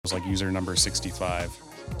was like user number 65.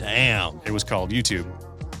 Damn. It was called YouTube.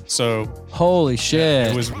 So holy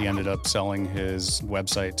shit. He ended up selling his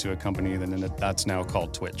website to a company that's now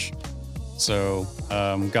called Twitch. So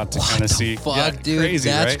got to kind of see. Fuck, dude, crazy,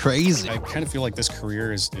 that's right? crazy. I kind of feel like this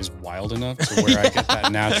career is wild enough to where I get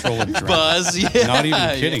that natural adrenaline. Buzz, yeah. Not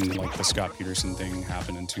even kidding. Like the Scott Peterson thing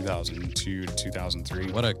happened in 2002 to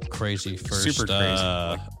 2003. What a crazy first. Super crazy.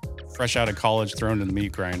 Like, fresh out of college, thrown in the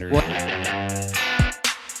meat grinder.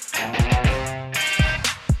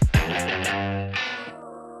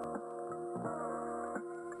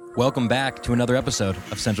 Welcome back to another episode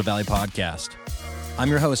of Central Valley Podcast. I'm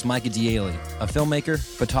your host, Micah Dialey, a filmmaker,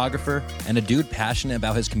 photographer, and a dude passionate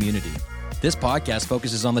about his community. This podcast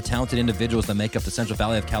focuses on the talented individuals that make up the Central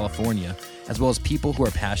Valley of California, as well as people who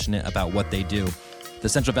are passionate about what they do. The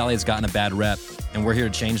Central Valley has gotten a bad rep, and we're here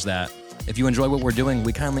to change that. If you enjoy what we're doing,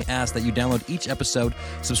 we kindly ask that you download each episode,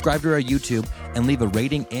 subscribe to our YouTube, and leave a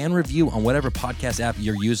rating and review on whatever podcast app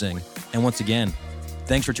you're using. And once again,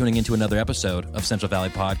 thanks for tuning into another episode of Central Valley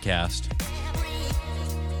Podcast.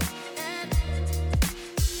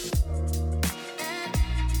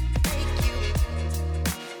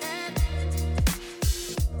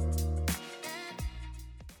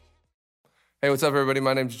 Hey, what's up, everybody?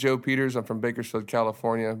 My name's Joe Peters. I'm from Bakersfield,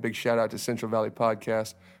 California. Big shout out to Central Valley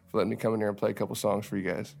Podcast for letting me come in here and play a couple songs for you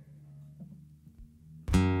guys.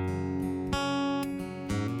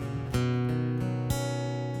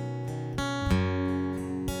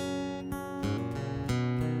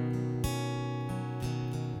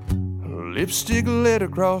 Lipstick led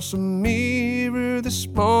across the mirror this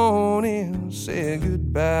morning, said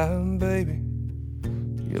goodbye, baby.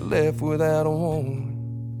 You left without a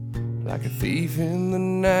warning, like a thief in the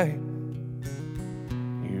night.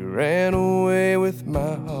 You ran away with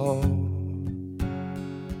my heart.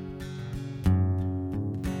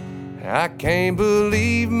 I can't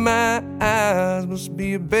believe my eyes must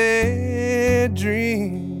be a bad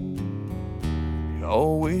dream. You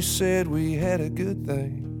always said we had a good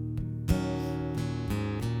thing.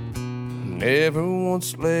 Never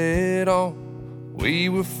once let on we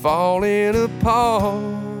were falling apart.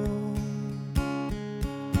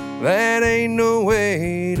 That ain't no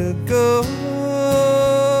way to go.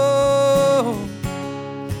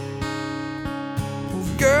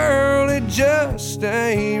 Girl, it just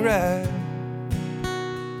ain't right.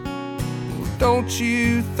 Don't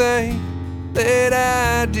you think that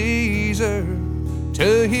I deserve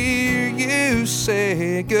to hear you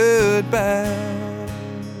say goodbye?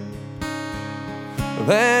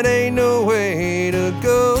 That ain't no way to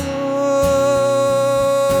go.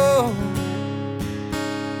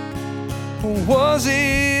 Was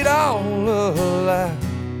it all a lie?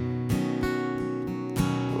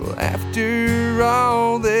 Well, after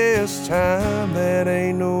all this time, that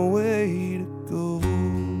ain't no way to go.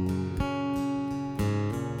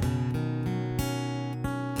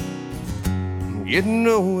 I'm getting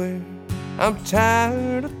nowhere. I'm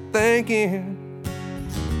tired of thinking.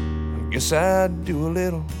 Guess I'd do a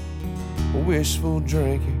little wishful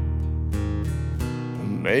drinking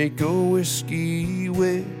and make a whiskey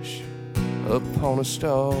wish upon a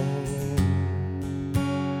star.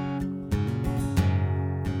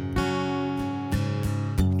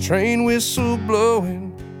 Train whistle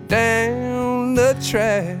blowing down the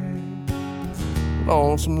track.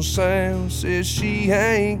 Lonesome sound says she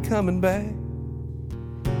ain't coming back.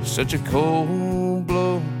 Such a cold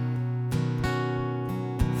blow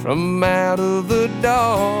from out of the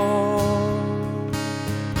dark.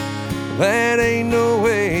 That ain't no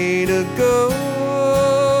way to go.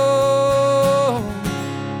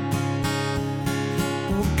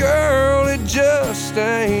 Well, girl, it just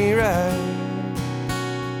ain't right.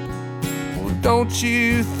 Well, don't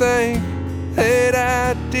you think that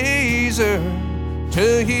I deserve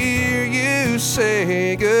to hear you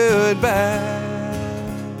say goodbye?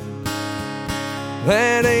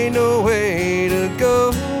 That ain't no way to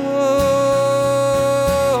go.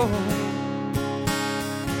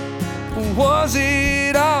 Was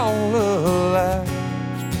it all a lie?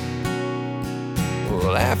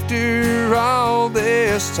 Well, after all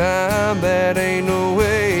this time, that ain't no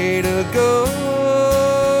way to go.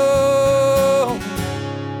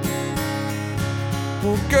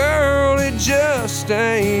 Well, girl, it just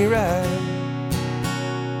ain't right.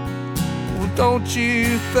 Well, don't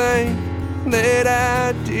you think that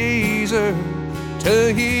I deserve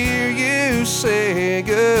to hear you say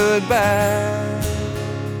goodbye?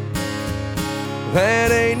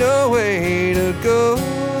 That ain't no way to go.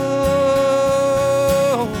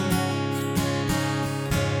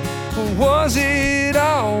 Was it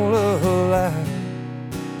all a lie?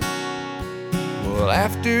 Well,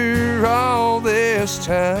 after all this this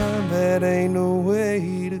time, that ain't no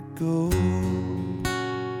way to go.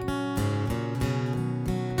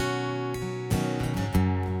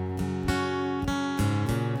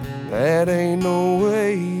 That ain't no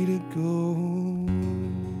way to go.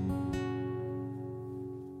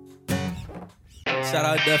 Shout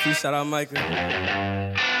out Duffy, shout out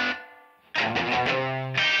Micah.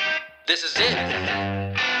 This is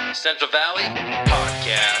it. Central Valley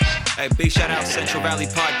Podcast. Hey, big shout out Central Valley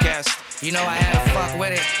Podcast. You know I had to fuck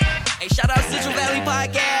with it. Hey, shout out Central Valley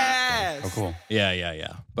Podcast. Oh, cool.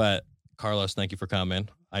 Yeah. But Carlos, thank you for coming.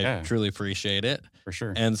 I truly appreciate it. For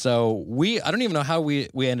sure. And so I don't even know how we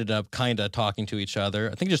ended up kind of talking to each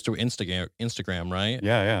other. I think just through Instagram, right?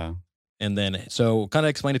 Yeah. And then, so kind of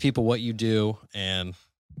explain to people what you do and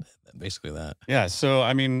basically that. Yeah. So,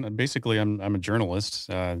 I mean, basically I'm a journalist,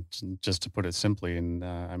 just to put it simply. And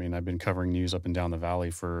I mean, I've been covering news up and down the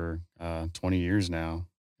valley for 20 years now.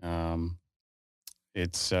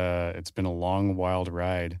 It's been a long, wild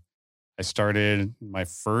ride. I started, my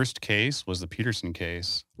first case was the Peterson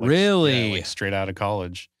case. Really? Yeah, like straight out of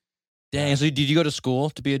college. Dang. So did you go to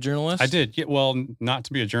school to be a journalist? I did. Yeah, well, not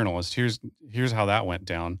to be a journalist. Here's how that went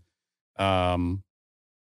down.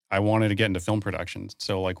 I wanted to get into film production.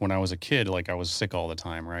 So like when I was a kid, like I was sick all the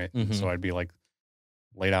time, right? Mm-hmm. So I'd be like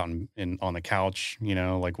laid out on the couch, you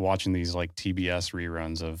know, like watching these like TBS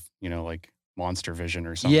reruns of, you know, like Monster Vision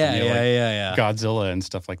or something. Yeah, you know, yeah. Godzilla and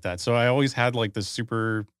stuff like that. So I always had like this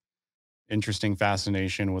super interesting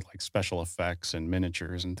fascination with like special effects and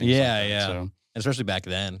miniatures and things like that. Yeah. So, especially back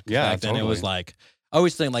then. Yeah, back then totally. It was like, I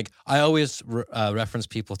always think like, I always reference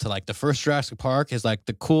people to like the first Jurassic Park is like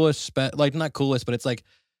the coolest, like not coolest, but it's like,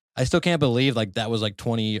 I still can't believe like that was like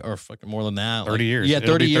 20 or fucking more than that. 30 years. Yeah,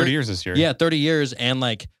 30 years. 30 years this year. Yeah, 30 years. And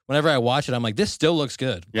like, whenever I watch it, I'm like, this still looks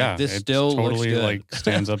good. Yeah. Like, this it still totally looks good. like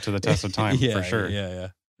stands up to the test of time for sure. Yeah.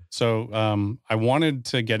 So I wanted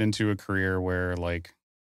to get into a career where like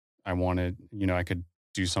I wanted, you know, I could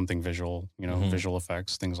do something visual, you know, visual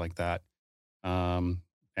effects, things like that.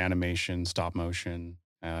 Animation, stop motion,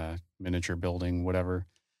 miniature building, whatever.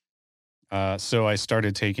 So I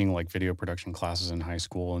started taking like video production classes in high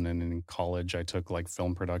school, and then in college I took like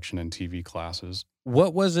film production and TV classes.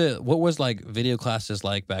 What was it? What was like video classes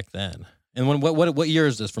like back then? And what year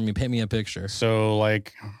is this from? You paint me a picture. So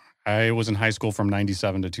like I was in high school from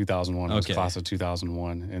 97 to 2001. I was Okay. class of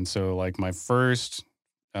 2001. And so like my first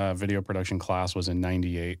video production class was in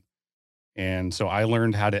 98. And so I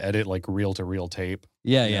learned how to edit like reel to reel tape.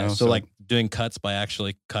 Yeah. You know, So like doing cuts by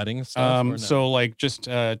actually cutting stuff? Or no? So like just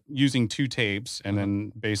using two tapes and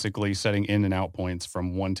then basically setting in and out points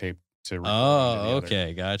from one tape to record into the other.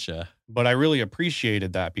 Okay. Gotcha. But I really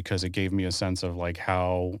appreciated that because it gave me a sense of like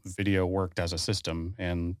how video worked as a system,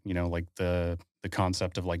 and you know, like the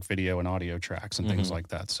concept of like video and audio tracks and things like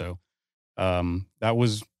that. So that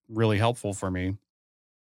was really helpful for me.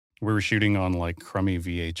 We were shooting on like crummy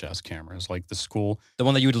VHS cameras, like the school. The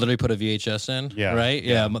one that you would literally put a VHS in? Yeah. Right?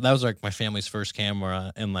 Yeah. That was like my family's first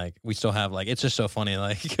camera. And like, we still have like, it's just so funny.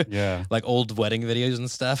 Like, Yeah. like old wedding videos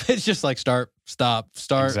and stuff. It's just like start, stop,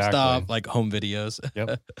 like home videos.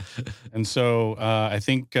 Yep. And so I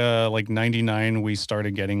think like 99, we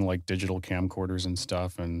started getting like digital camcorders and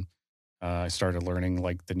stuff. And I started learning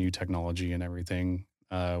like the new technology and everything.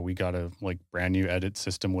 We got a like brand new edit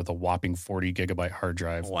system with a whopping 40 gigabyte hard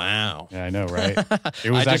drive. Wow. Yeah, I know, right?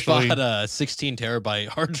 It was I just actually bought a 16 terabyte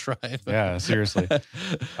hard drive. Yeah, seriously.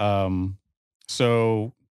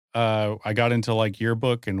 So I got into like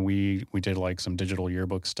yearbook, and we did like some digital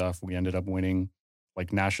yearbook stuff. We ended up winning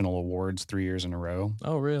like national awards 3 years in a row.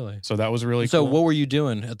 Oh, really? So that was really So cool. what were you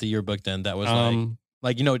doing at the yearbook then? That was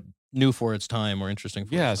like, you know, new for its time or interesting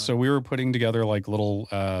for its time? So we were putting together like little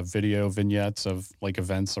video vignettes of like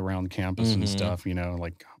events around campus and stuff, you know,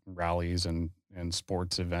 like rallies and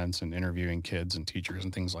sports events, and interviewing kids and teachers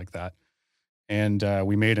and things like that. And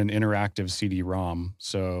we made an interactive CD-ROM.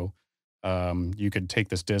 So you could take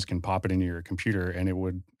this disc and pop it into your computer, and it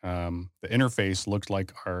would, the interface looked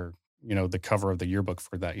like our, you know, the cover of the yearbook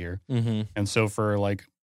for that year. And so for like,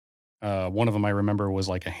 one of them I remember was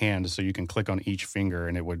like a hand, so you can click on each finger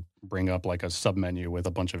and it would bring up like a sub menu with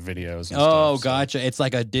a bunch of videos and Oh, stuff. gotcha. It's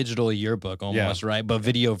like a digital yearbook almost, right? But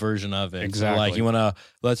video version of it. Exactly. So like you want to,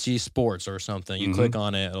 let's see sports or something. You click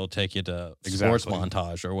on it, it'll take you to sports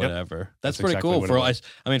montage or whatever. That's pretty exactly cool. what For it was.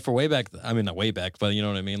 I mean, for way back, I mean, not way back, but you know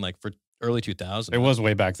what I mean? Like for early 2000s. It was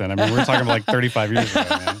way back then. I mean, we're talking like 35 years ago,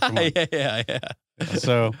 man. Come on. Yeah.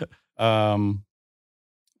 So,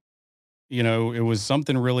 you know, it was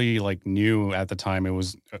something really like new at the time. It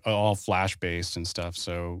was all flash based and stuff.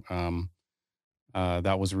 So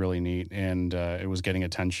that was really neat, and it was getting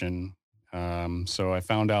attention. So I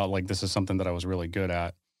found out like this is something that I was really good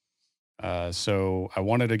at. So I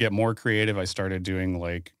wanted to get more creative. I started doing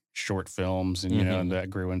like short films and, and that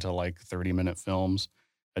grew into like 30-minute films.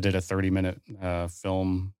 I did a 30-minute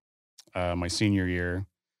film my senior year.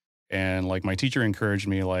 And like my teacher encouraged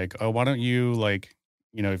me like, oh, why don't you like,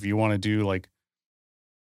 if you want to do like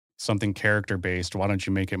something character based, why don't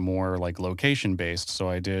you make it more like location based? So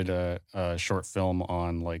I did a short film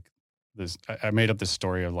on like this. I made up this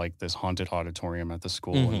story of like this haunted auditorium at the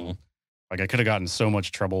school. And like I could have gotten so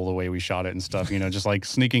much trouble the way we shot it and stuff, just like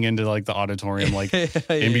sneaking into like the auditorium, like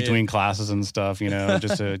in between classes and stuff,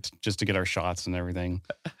 just to get our shots and everything.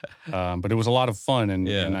 But it was a lot of fun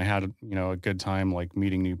and I had, a good time like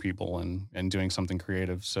meeting new people and doing something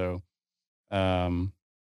creative. So,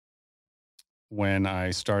 when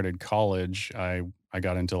I started college, I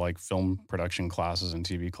got into like film production classes and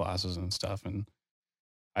TV classes and stuff. And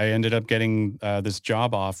I ended up getting this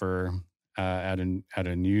job offer at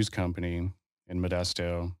a news company in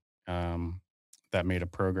Modesto that made a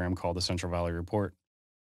program called the Central Valley Report.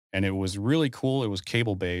 And it was really cool. It was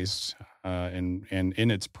cable based. And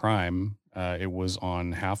in its prime, it was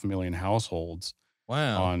on 500,000 households.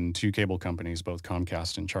 Wow. On 2 cable companies, both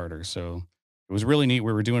Comcast and Charter. So it was really neat.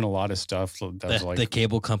 We were doing a lot of stuff that was like the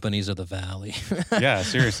cable companies of the Valley. Yeah,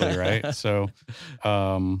 seriously, right? So,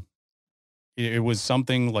 it was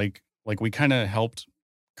something like we kind of helped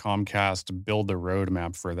Comcast build the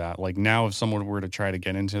roadmap for that. Like now, if someone were to try to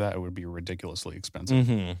get into that, it would be ridiculously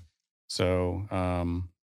expensive. So,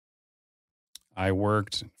 I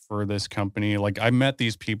worked for this company. Like I met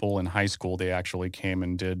these people in high school. They actually came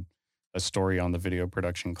and did a story on the video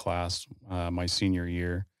production class my senior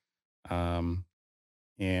year. And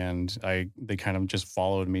they kind of just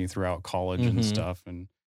followed me throughout college and stuff. And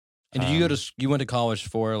did you went to college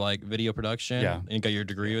for like video production? Yeah. And got your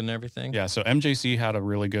degree and everything? Yeah. So MJC had a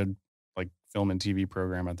really good like film and TV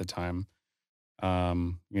program at the time.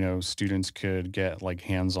 Students could get like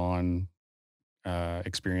hands-on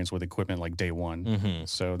experience with equipment like day one.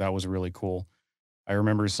 So that was really cool. I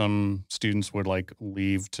remember some students would like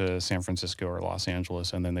leave to San Francisco or Los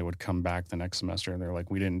Angeles and then they would come back the next semester and they're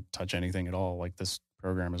like, we didn't touch anything at all. Like this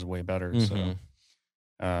program is way better. So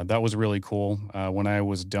that was really cool. When I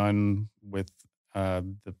was done with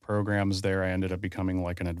the programs there, I ended up becoming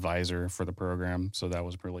like an advisor for the program. So that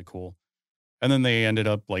was really cool. And then they ended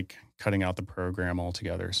up like cutting out the program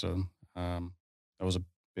altogether. So that was a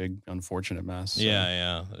big, unfortunate mess. So,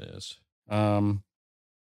 yeah, it is.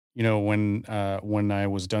 When I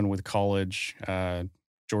was done with college,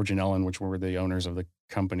 George and Ellen, which were the owners of the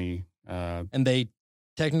company, and they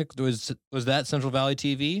technically was that Central Valley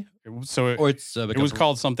TV? It was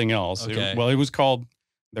called something else. Okay. It was called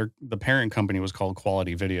the parent company was called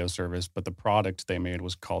Quality Video Service, but the product they made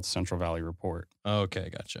was called Central Valley Report. Okay,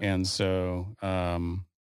 gotcha. And so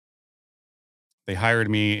they hired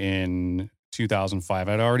me in 2005.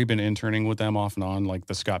 I'd already been interning with them off and on. Like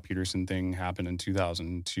the Scott Peterson thing happened in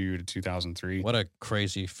 2002 to 2003. What a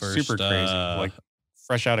crazy first. Super crazy. Like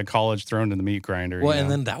fresh out of college, thrown to the meat grinder. Well,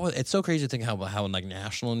 and then it's so crazy to think how like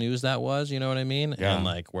national news that was, you know what I mean? Yeah. And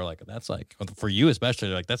like, we're like, that's like, for you especially,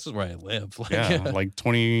 like, this is where I live. Like, yeah. Like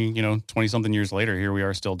 20 something years later, here we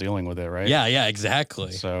are still dealing with it, right? Yeah,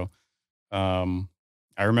 exactly. So, I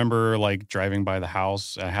remember like driving by the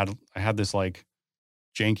house. I had this like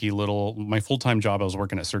janky my full-time job. I was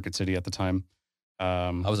working at Circuit City at the time.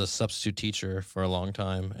 I was a substitute teacher for a long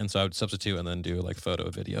time. And so I would substitute and then do like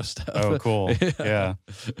photo video stuff. Oh, cool. Yeah.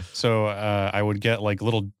 So I would get like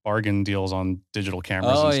little bargain deals on digital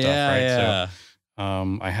cameras and stuff, right? Yeah.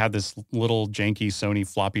 So I had this little janky Sony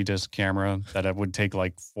floppy disk camera that I would take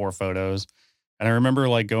like 4 photos. And I remember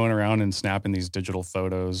like going around and snapping these digital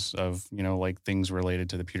photos of, like things related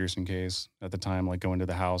to the Peterson case at the time, like going to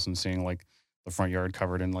the house and seeing like the front yard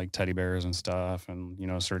covered in like teddy bears and stuff and,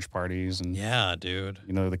 search parties and, yeah, dude,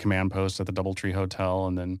 the command post at the Doubletree Hotel.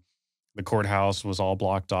 And then the courthouse was all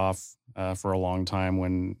blocked off for a long time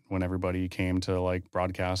when everybody came to like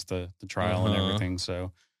broadcast the trial and everything.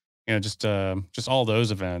 So, just all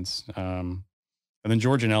those events. And then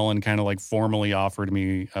George and Ellen kind of like formally offered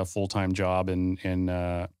me a full-time job in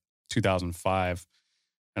 2005.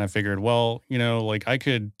 And I figured, well, like I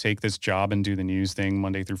could take this job and do the news thing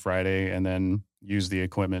Monday through Friday and then use the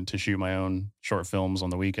equipment to shoot my own short films on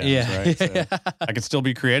the weekends, right? So I could still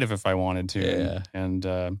be creative if I wanted to. Yeah. And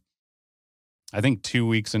I think 2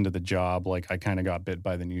 weeks into the job, like I kind of got bit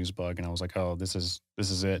by the news bug and I was like, oh, this is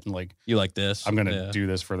it. And like, you like this? I'm going to do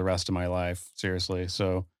this for the rest of my life. Seriously.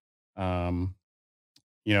 So, I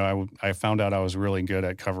found out I was really good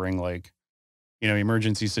at covering like,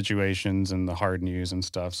 emergency situations and the hard news and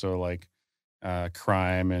stuff. So like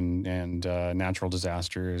crime and natural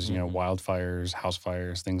disasters, wildfires, house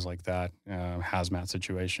fires, things like that, hazmat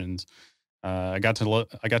situations. I got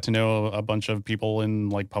to know a bunch of people in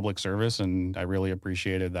like public service, and I really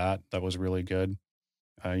appreciated that. That was really good.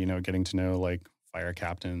 Getting to know like fire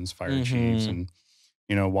captains, fire chiefs, and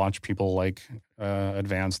watch people like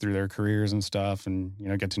advance through their careers and stuff, and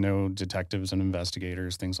get to know detectives and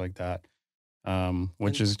investigators, things like that.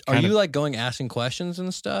 Which is are you like going asking questions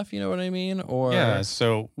and stuff? You know what I mean? Or yeah.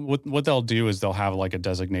 So what they'll do is they'll have like a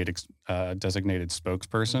designated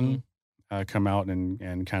spokesperson come out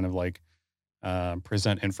and kind of like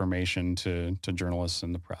present information to journalists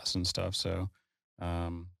and the press and stuff. So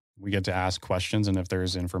we get to ask questions, and if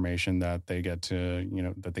there's information that they get to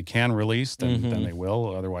that they can release, then they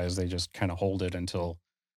will. Otherwise, they just kind of hold it until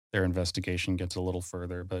their investigation gets a little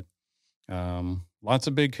further. But lots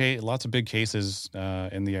of big cases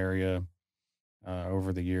in the area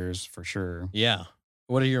over the years, for sure. Yeah.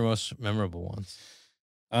 What are your most memorable ones?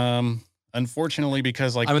 Unfortunately,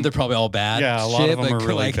 because like they're probably all bad. Yeah, a lot of them are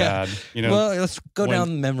really bad. Well, let's go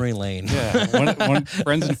down memory lane. Yeah, when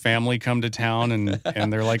friends and family come to town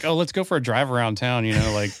and they're like, "Oh, let's go for a drive around town,"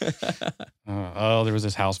 like, there was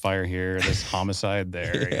this house fire here, this homicide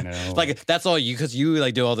there, Like that's all because you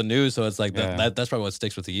like do all the news, so it's like that's probably what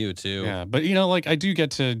sticks with you too. Yeah, but like I do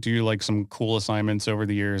get to do like some cool assignments over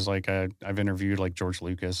the years. Like I've interviewed like George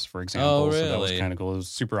Lucas, for example. Oh, really? So that was kind of cool. It was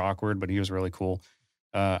super awkward, but he was really cool.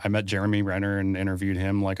 I met Jeremy Renner and interviewed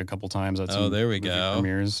him like a couple times at some movie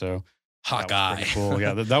premieres. So Hawkeye, cool.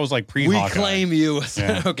 Yeah, that was like pre-Hawkeye. We claim you,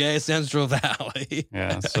 okay, Central Valley.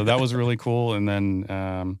 Yeah, so that was really cool. And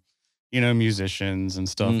then, musicians and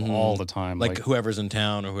stuff all the time, like whoever's in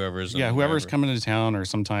town or whoever's coming to town, or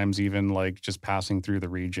sometimes even like just passing through the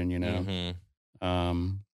region.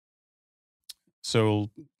 So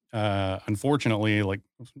unfortunately, like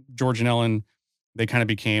George and Ellen, they kind of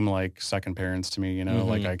became like second parents to me,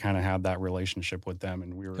 like I kind of had that relationship with them,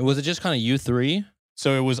 and was it just kind of you three?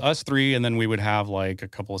 So it was us three, and then we would have like a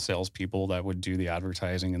couple of salespeople that would do the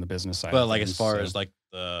advertising and the business side. But like as far as like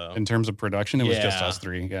in terms of production, it was just us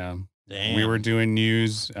three. Yeah. Damn. We were doing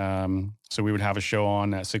news. So we would have a show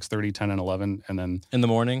on at 6:30, 10, and 11, and then in the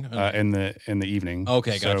morning, in the evening.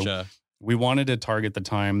 Okay, so gotcha. We wanted to target the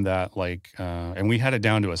time that like, and we had it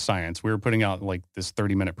down to a science. We were putting out like this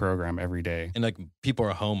 30-minute program every day. And like people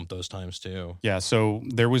are home those times too. Yeah. So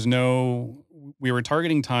we were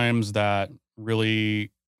targeting times that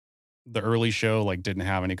really the early show like didn't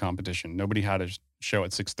have any competition. Nobody had a show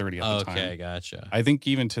at 6:30 at the time. Okay, gotcha. I think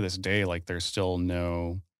even to this day, like there's still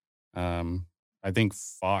no, I think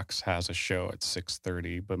Fox has a show at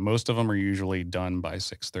 6:30, but most of them are usually done by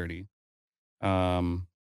 6:30.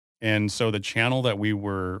 And so the channel that we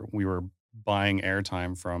were buying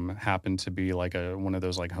airtime from happened to be like one of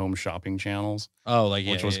those like home shopping channels. Oh, like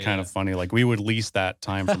which was kind of funny. Like we would lease that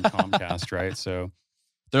time from Comcast, right? So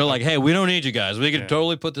they're like, "Hey, we don't need you guys. We can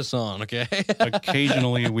totally put this on." Okay.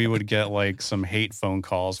 Occasionally, we would get like some hate phone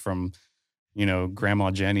calls from,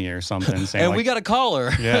 Grandma Jenny or something saying, and like, we got to call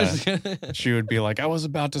her. Yeah, she would be like, "I was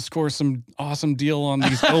about to score some awesome deal on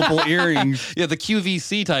these opal earrings." Yeah, the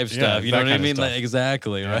QVC type stuff. You know what I mean? Like,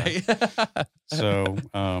 exactly, right? So,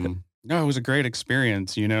 no, it was a great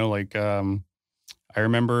experience. Like I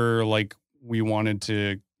remember like we wanted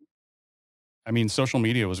to. I mean, social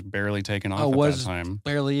media was barely taken off at that time.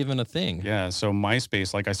 Barely even a thing. Yeah. So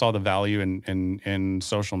MySpace, like I saw the value in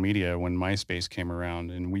social media when MySpace came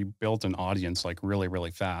around, and we built an audience like really,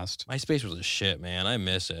 really fast. MySpace was a shit, man. I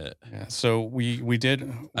miss it. Yeah. So we did.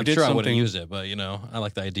 I'm sure I wouldn't use it, but I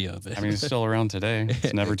like the idea of it. I mean, it's still around today.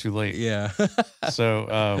 It's never too late. Yeah.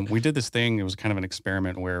 So we did this thing. It was kind of an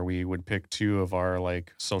experiment where we would pick two of our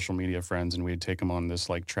like social media friends, and we'd take them on this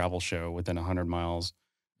like travel show within 100 miles.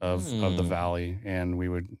 Of the valley, and we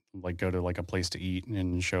would like go to like a place to eat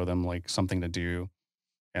and show them like something to do,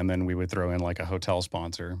 and then we would throw in like a hotel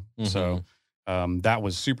sponsor. So that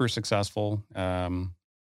was super successful. I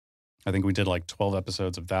think we did like 12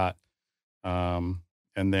 episodes of that. And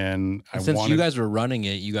then since you guys were running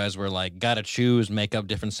it, you guys were like gotta choose, make up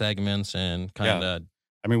different segments, and kind of.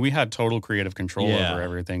 I mean, we had total creative control over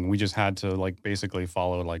everything. We just had to like basically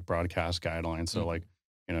follow like broadcast guidelines. So like.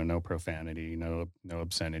 No profanity, no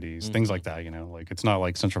obscenities, things like that. Like it's not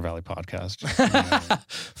like Central Valley Podcast.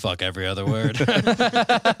 Fuck every other word.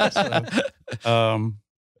 So,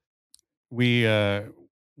 we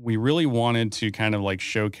really wanted to kind of like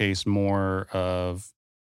showcase more of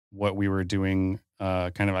what we were doing,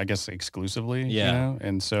 kind of I guess exclusively. Yeah.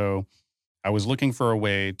 And so I was looking for a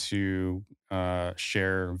way to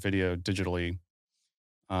share video digitally.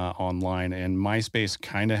 Online, and MySpace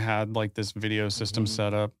kind of had like this video system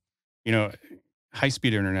set up. you know, high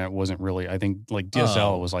speed internet wasn't really, I think like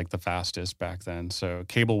DSL was like the fastest back then. So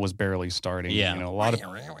cable was barely starting. Yeah. You know,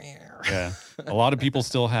 a lot of people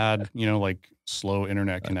still had, you know, like slow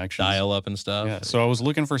internet connections. Dial up and stuff. Yeah. So I was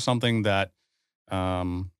looking for something that,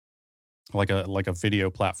 like a video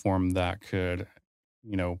platform that could,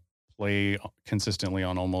 you know, play consistently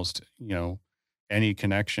on almost, you know, any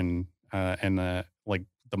connection. Like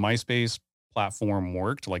the MySpace platform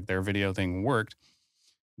worked, like their video thing worked,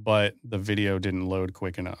 but the video didn't load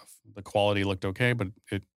quick enough. The quality looked okay, but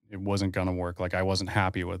it wasn't going to work. Like I wasn't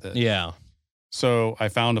happy with it. Yeah. So I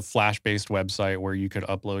found a Flash-based website where you could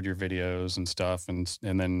upload your videos and stuff and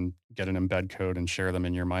then get an embed code and share them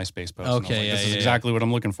in your MySpace post. Okay, this is exactly what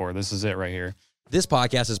I'm looking for. This is it right here. This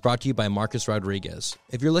podcast is brought to you by Marcus Rodriguez.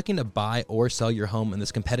 If you're looking to buy or sell your home in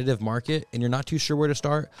this competitive market and you're not too sure where to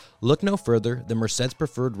start, look no further than Merced's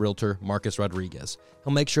preferred realtor, Marcus Rodriguez.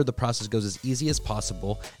 He'll make sure the process goes as easy as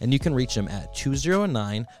possible, and you can reach him at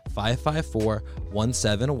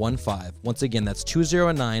 209-554-1715. Once again, that's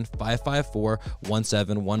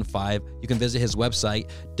 209-554-1715. You can visit his website,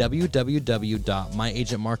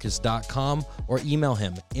 www.myagentmarcus.com, or email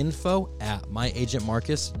him,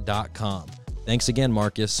 info@myagentmarcus.com. Thanks again,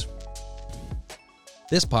 Marcus.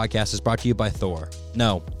 This podcast is brought to you by Thor.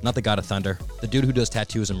 No, not the God of Thunder. The dude who does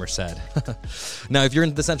tattoos in Merced. Now, if you're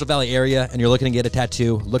in the Central Valley area and you're looking to get a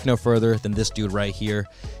tattoo, look no further than this dude right here.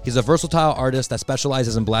 He's a versatile artist that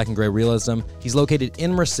specializes in black and gray realism. He's located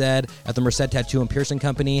in Merced at the Merced Tattoo and Piercing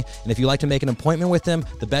Company. And if you'd like to make an appointment with him,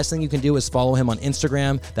 the best thing you can do is follow him on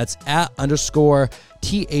Instagram. That's @_THOREEEEE.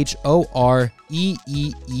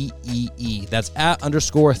 That's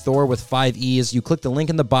 @_Thor with 5 E's. You click the link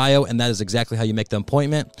in the bio, and that is exactly how you make the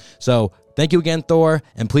appointment. So thank you again, Thor,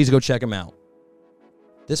 and please go check him out.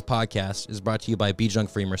 This podcast is brought to you by Be Junk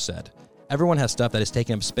Free Merced. Everyone has stuff that is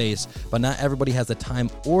taking up space, but not everybody has the time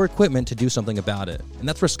or equipment to do something about it. And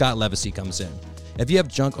that's where Scott Levacy comes in. If you have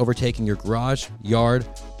junk overtaking your garage, yard,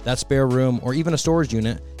 that spare room, or even a storage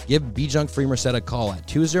unit, give Be Junk Free Merced a call at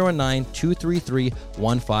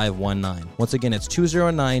 209-233-1519. Once again, it's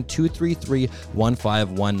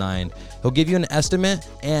 209-233-1519. He'll give you an estimate,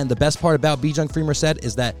 and the best part about Be Junk Free Merced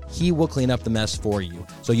is that he will clean up the mess for you.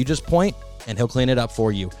 So you just point, and he'll clean it up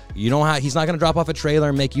for you. You know how he's not going to drop off a trailer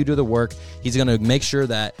and make you do the work. He's going to make sure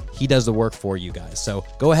that he does the work for you guys. So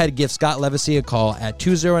go ahead and give Scott Levacy a call at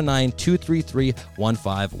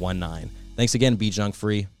 209-233-1519. Thanks again, Be Junk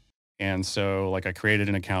Free. And so like I created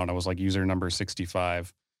an account. I was like user number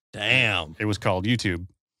 65. Damn. It was called YouTube.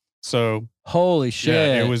 So holy shit.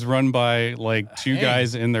 Yeah, it was run by like two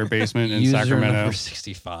guys in their basement in Sacramento. Number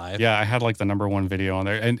 65. Yeah, I had like the #1 video on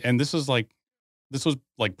there. And this was like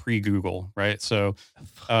pre-Google, right? So,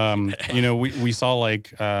 you know, we saw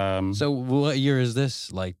like... so what year is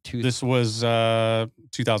this? Like This was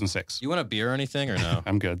 2006. You want a beer or anything or no?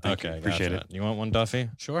 I'm good. Thank you. Appreciate it. You want one, Duffy?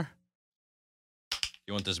 Sure.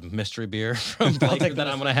 You want this mystery beer from Blake that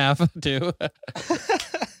I'm going to have too?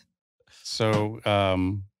 So,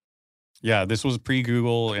 yeah, this was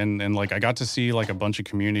pre-Google and like I got to see like a bunch of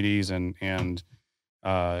communities and you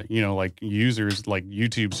know, like users, like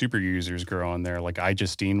YouTube super users grow on there. Like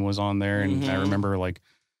iJustine was on there. And I remember like,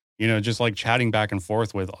 you know, just like chatting back and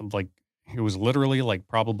forth with like, it was literally like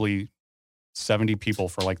probably 70 people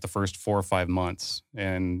for like the first 4 or 5 months.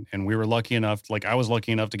 And we were lucky enough, like I was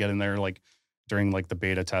lucky enough to get in there like during like the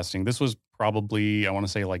beta testing. This was probably, I want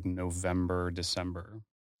to say like November, December.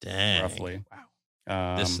 Dang. Roughly. Wow.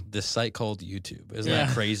 This site called YouTube. Isn't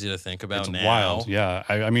that crazy to think about it's now? Wild. Yeah.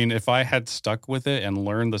 I mean, if I had stuck with it and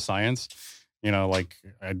learned the science, you know, like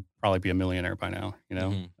I'd probably be a millionaire by now, you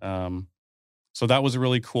know? So that was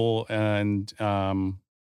really cool. And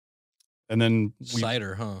then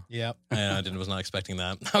cider, huh? Yep. I was not expecting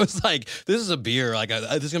that. I was like, this is a beer. Like,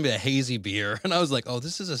 this is going to be a hazy beer. And I was like, oh,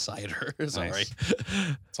 this is a cider. Sorry. Nice.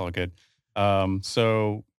 It's all good.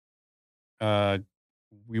 So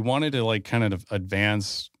we wanted to like kind of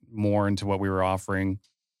advance more into what we were offering.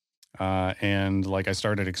 And like I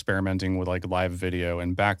started experimenting with like live video.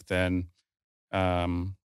 And back then,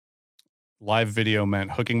 live video meant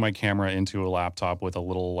hooking my camera into a laptop with a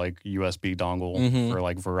little like USB dongle for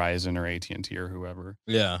like Verizon or AT&T or whoever.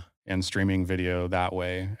 Yeah. And streaming video that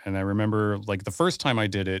way. And I remember like the first time I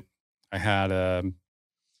did it, I had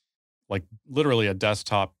like literally a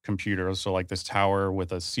desktop computer. So like this tower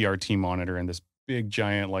with a CRT monitor and this big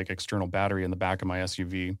giant like external battery in the back of my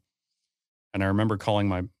SUV. And I remember calling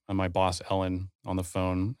my boss Ellen on the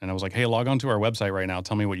phone, and I was like, "Hey, log on to our website right now.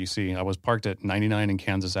 Tell me what you see." I was parked at 99 in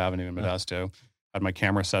Kansas Avenue in Modesto. I had my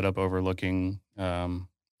camera set up overlooking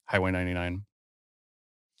Highway 99.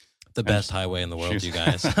 The best highway in the world, you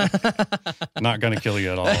guys. Not going to kill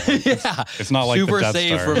you at all. Yeah. It's not like super the Death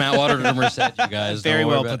safe Star. from Atwater to Merced, you guys. Very Don't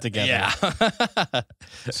worry well about put together. Yeah.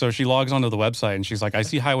 So she logs onto the website and she's like, I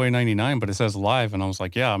see Highway 99, but it says live. And I was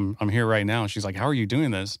like, yeah, I'm here right now. And she's like, how are you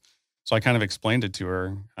doing this? So I kind of explained it to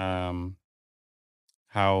her, how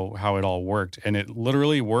it all worked. And it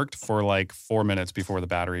literally worked for like 4 minutes before the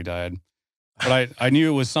battery died. But I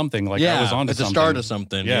knew it was something. Like I was onto it's something. the start of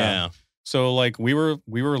something. Yeah. So like we were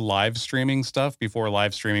live streaming stuff before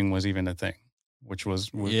live streaming was even a thing, which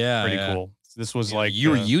was pretty cool. This was like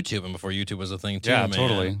you were YouTubing before YouTube was a thing too. Yeah, man.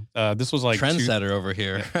 totally. This was like trendsetter over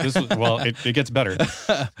here. This was, well, it gets better.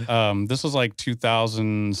 This was like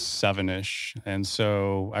 2007-ish, and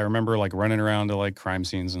so I remember like running around to like crime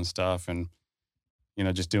scenes and stuff, and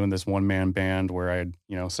just doing this one-man band where I'd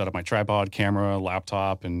set up my tripod, camera,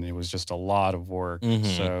 laptop, and it was just a lot of work. Mm-hmm.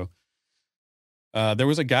 So. There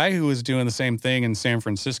was a guy who was doing the same thing in San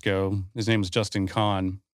Francisco. His name was Justin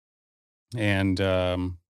Kahn. And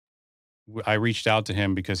I reached out to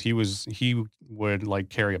him because he would like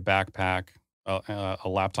carry a backpack, a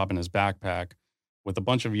laptop in his backpack with a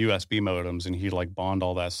bunch of USB modems, and he'd like bond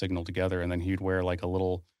all that signal together. And then he'd wear like a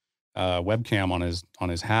little webcam on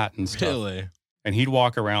his hat and stuff. Really? And he'd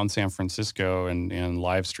walk around San Francisco and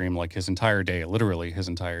live stream like his entire day, literally his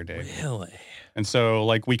entire day. Really? And so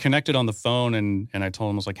like we connected on the phone and I told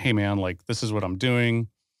him, I was like, hey man, like this is what I'm doing.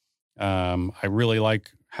 I really like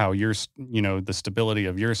how the stability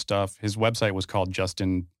of your stuff. His website was called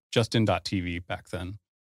Justin.tv back then.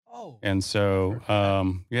 Oh. And so,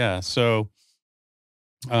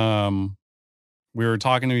 we were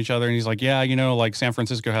talking to each other and he's like, yeah, like San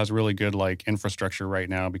Francisco has really good like infrastructure right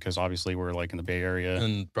now because obviously we're like in the Bay Area.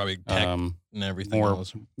 And probably tech and everything more,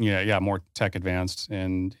 else. Yeah, more tech advanced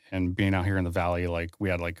and being out here in the valley, like we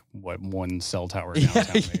had like one cell tower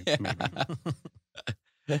downtown maybe.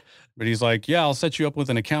 But he's like, yeah, I'll set you up with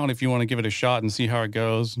an account if you want to give it a shot and see how it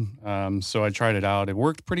goes. So I tried it out. It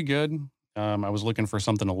worked pretty good. I was looking for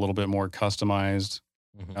something a little bit more customized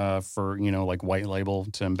for, like white label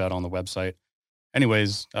to embed on the website.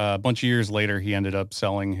 Anyways, a bunch of years later, he ended up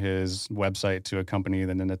selling his website to a company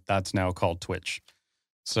that's now called Twitch.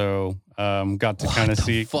 So got to kind of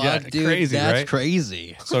see, dude, crazy, that's right?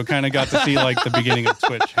 Crazy. So kind of got to see like the beginning of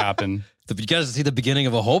Twitch happen. You guys see the beginning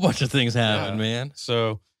of a whole bunch of things happen, man.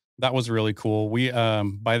 So that was really cool. We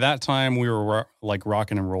by that time we were like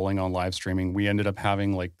rocking and rolling on live streaming. We ended up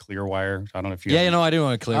having like Clearwire. I don't know if you. Yeah, I do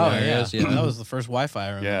want to Clearwire. Yeah, that was the first Wi-Fi I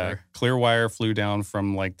remember. Yeah, Clearwire flew down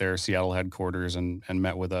from like their Seattle headquarters and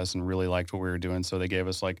met with us and really liked what we were doing. So they gave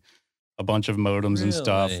us like a bunch of modems and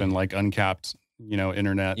stuff and like uncapped,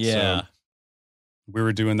 internet. Yeah. So we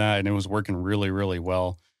were doing that and it was working really, really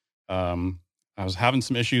well. I was having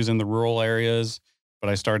some issues in the rural areas, but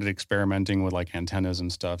I started experimenting with like antennas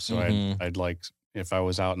and stuff. So I'd like, if I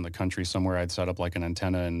was out in the country somewhere, I'd set up like an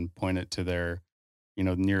antenna and point it to their,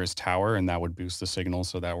 nearest tower, and that would boost the signal.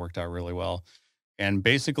 So that worked out really well. And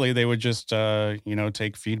basically they would just,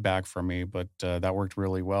 take feedback from me, but that worked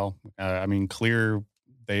really well. I mean, Clear,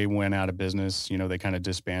 they went out of business, they kind of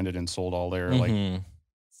disbanded and sold all their like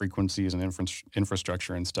frequencies and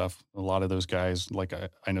infrastructure and stuff. A lot of those guys, like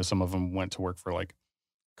I know some of them went to work for like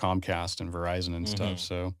Comcast and Verizon and stuff.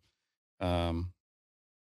 So,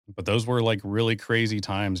 but those were like really crazy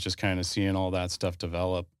times, just kind of seeing all that stuff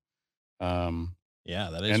develop. Yeah,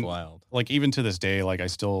 that is wild. Like even to this day, like I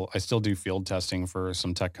still do field testing for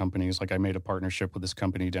some tech companies. Like I made a partnership with this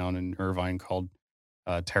company down in Irvine called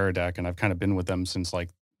Teradek, and I've kind of been with them since like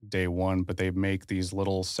day one. But they make these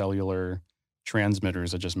little cellular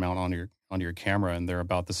transmitters that just mount onto your camera, and they're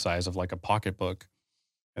about the size of like a pocketbook.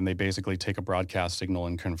 And they basically take a broadcast signal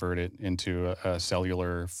and convert it into a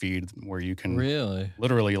cellular feed where you can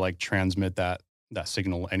literally like transmit that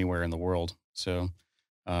signal anywhere in the world. So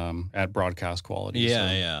at broadcast quality.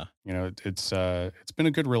 Yeah. It's been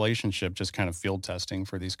a good relationship, just kind of field testing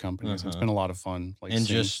for these companies. It's been a lot of fun. Like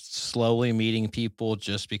just slowly meeting people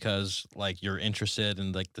just because like you're interested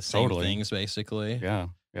in like the same things basically. Yeah.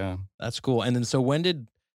 That's cool. And then so when did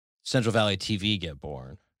Central Valley TV get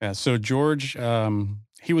born? Yeah. So George,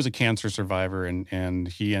 he was a cancer survivor and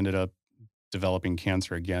he ended up developing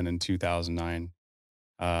cancer again in 2009.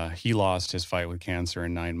 He lost his fight with cancer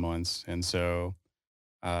in 9 months. And so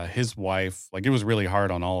his wife, like it was really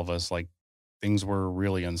hard on all of us. Like things were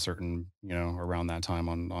really uncertain, around that time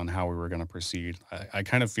on how we were going to proceed. I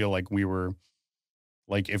kind of feel like we were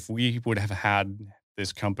like, if we would have had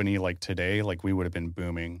this company like today, like we would have been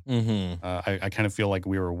booming. I kind of feel like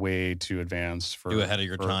we were way too advanced for ahead of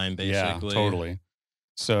your time, basically. Yeah, totally.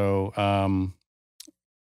 So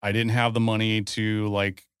I didn't have the money to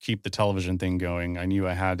like keep the television thing going, I knew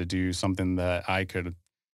I had to do something that I could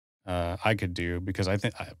do, because I'm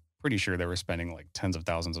pretty sure they were spending like tens of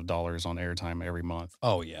thousands of dollars on airtime every month.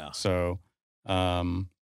 Oh yeah. So,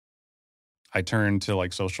 I turned to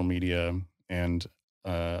like social media and,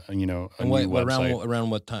 a And new what website. around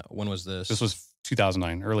what time? When was this? This was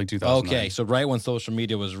 2009, early 2009. okay. So right when social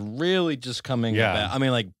media was really just coming, Yeah. about, I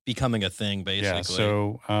mean, like becoming a thing, basically. Yeah.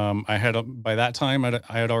 So, I had, by that time, I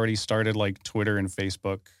had already started like Twitter and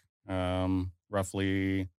Facebook,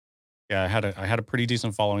 roughly. Yeah. I had a pretty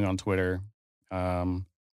decent following on Twitter. And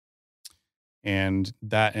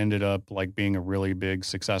that ended up like being a really big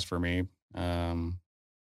success for me.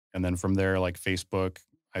 And then from there, like Facebook,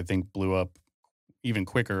 I think blew up even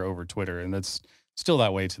quicker over Twitter, and that's still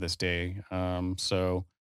that way to this day. So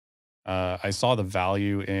I saw the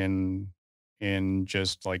value in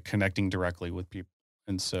just like connecting directly with people,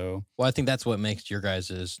 and so Well, I think that's what makes your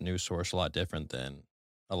guys' news source a lot different than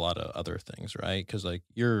a lot of other things, right? Because like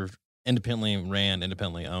you're independently ran,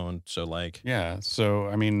 independently owned, so like yeah. So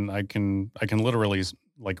I mean, I can literally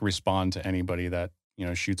like respond to anybody that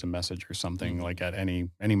shoots a message or something like at any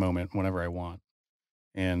moment whenever I want.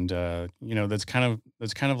 And that's kind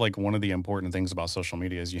of like one of the important things about social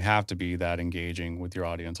media is you have to be that engaging with your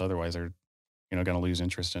audience, otherwise they're going to lose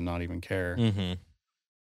interest and not even care.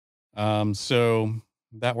 So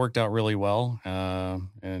that worked out really well,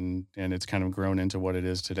 and it's kind of grown into what it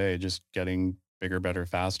is today, just getting bigger, better,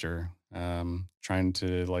 faster. Trying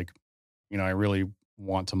to like, I really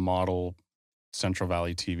want to model Central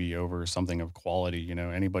Valley TV over something of quality.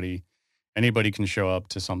 Anybody can show up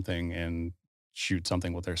to something and shoot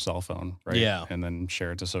something with their cell phone, right? Yeah. And then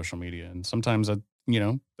share it to social media. And sometimes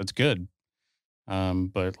that's good.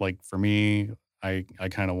 But like for me, I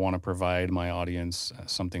kind of want to provide my audience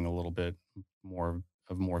something a little bit more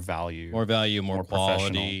value. more value, more quality.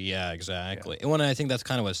 professional. Yeah, exactly. And when I think that's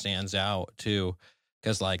kind of what stands out too,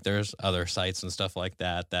 because like there's other sites and stuff like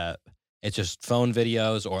that it's just phone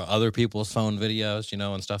videos or other people's phone videos,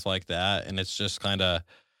 and stuff like that. And it's just kind of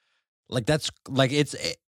like, that's like,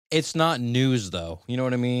 it's not news though. You know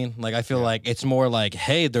what I mean? Like, I feel like it's more like,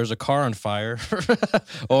 hey, there's a car on fire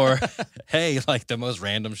or hey, like the most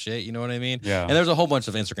random shit. You know what I mean? Yeah. And there's a whole bunch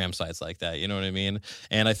of Instagram sites like that. You know what I mean?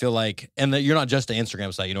 And I feel like, and you're not just an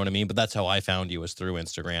Instagram site, you know what I mean? But that's how I found you, was through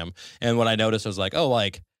Instagram. And what I noticed was like, oh,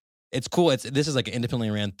 like, it's cool. This is like an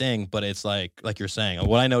independently ran thing, but it's like you're saying,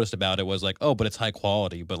 what I noticed about it was like, oh, but it's high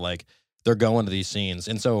quality, but like they're going to these scenes.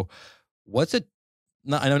 And so what's it?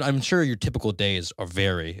 I'm sure your typical days are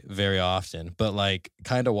very, very often, but like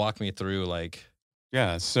kind of walk me through like.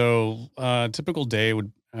 Yeah. So typical day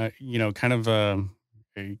would,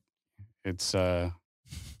 it's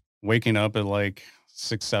waking up at like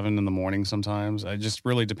 6, 7 in the morning sometimes. It just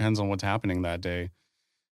really depends on what's happening that day.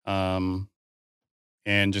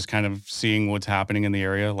 And just kind of seeing what's happening in the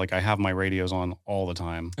area. Like I have my radios on all the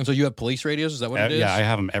time. And so you have police radios? Is that what it is? Yeah, I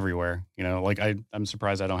have them everywhere. Like I'm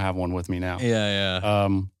surprised I don't have one with me now. Yeah.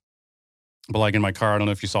 But like in my car, I don't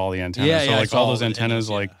know if you saw the antennas. Yeah, so I like saw all those the antennas,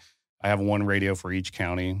 yeah. like I have one radio for each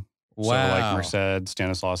county. Wow. So like Merced,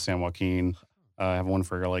 Stanislaus, San Joaquin. I have one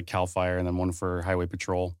for like CAL FIRE and then one for Highway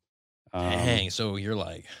Patrol. Dang, so you're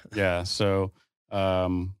like. Yeah. So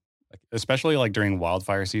especially like during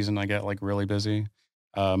wildfire season, I get like really busy.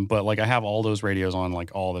 But like I have all those radios on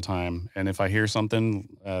like all the time. And if I hear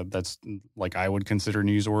something that's like I would consider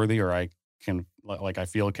newsworthy, or I can like I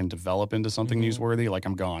feel it can develop into something newsworthy, like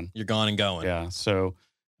I'm gone. You're gone and going. Yeah. So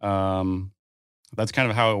that's kind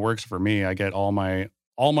of how it works for me. I get all my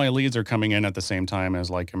leads are coming in at the same time as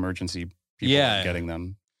like emergency people are getting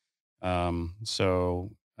them. I'll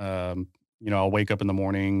wake up in the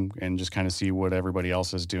morning and just kind of see what everybody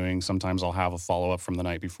else is doing. Sometimes I'll have a follow up from the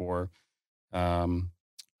night before.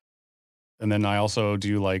 And then I also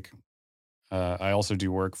do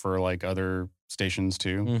work for like other stations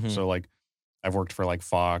too. So like I've worked for like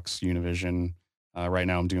Fox, Univision. Right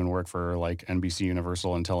now I'm doing work for like NBC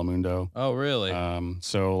Universal and Telemundo. Oh, really?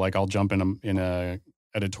 So like I'll jump in a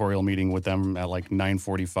editorial meeting with them at like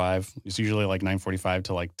 9:45. It's usually like 9:45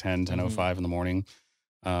 to like 10:05 in the morning.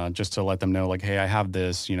 Just to let them know, like, hey, I have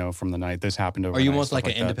this, from the night. This happened overnight. Are you almost like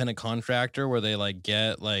an that. independent contractor where they like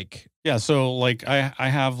get like? Yeah, so like I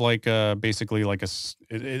have like basically like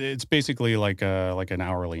it's basically like an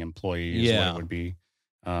hourly employee is what it would be.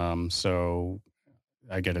 So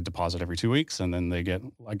I get a deposit every 2 weeks, and then they get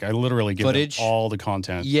like I literally give them all the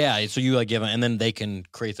content. Yeah, so you like give them, and then they can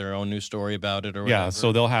create their own news story about it or whatever. Yeah,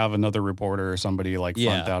 so they'll have another reporter or somebody like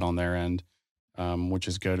front that on their end. Which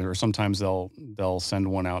is good. Or sometimes they'll send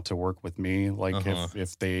one out to work with me, like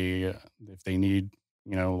if they need,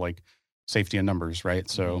 like safety in numbers, right?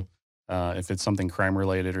 So If it's something crime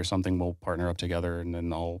related or something, we'll partner up together, and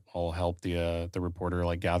then I'll help the reporter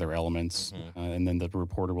like gather elements, and then the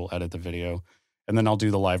reporter will edit the video, and then I'll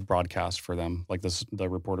do the live broadcast for them. Like the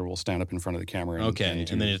reporter will stand up in front of the camera. And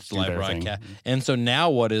then it's live broadcast. And so now,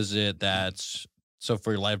 what is it that's so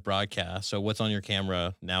for your live broadcast? So what's on your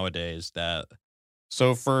camera nowadays that?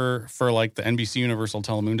 So for like the NBC Universal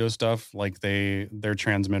Telemundo stuff, like their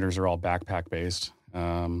transmitters are all backpack based,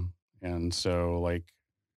 and so like.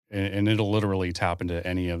 And it'll literally tap into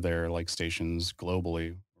any of their like stations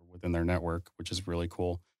globally within their network, which is really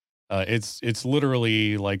cool. It's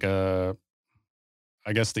literally like I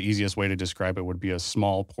guess the easiest way to describe it would be a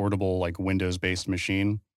small portable like Windows based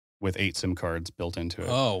machine with 8 SIM cards built into it.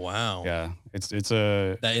 Oh wow! Yeah, it's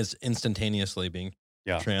that is instantaneously being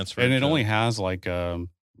transferred, and it only has like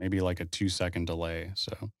maybe like a 2-second delay,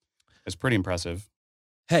 so it's pretty impressive.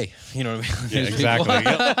 Hey, you know what I mean? Yeah, exactly.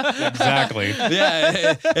 Yep, exactly.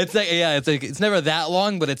 Yeah, it's never that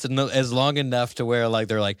long, but it's as long enough to where like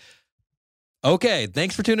they're like, okay,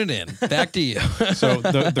 thanks for tuning in. Back to you. So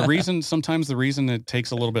the reason it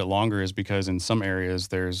takes a little bit longer is because in some areas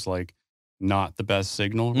there's like not the best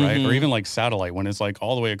signal, right? Or even like satellite when it's like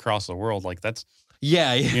all the way across the world, like that's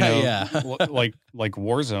like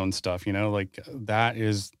war zone stuff, like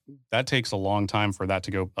that takes a long time for that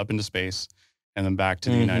to go up into space and then back to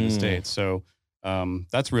the United States. So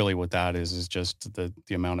that's really what that is just the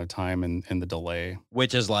amount of time and the delay.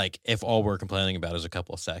 Which is like, if all we're complaining about is a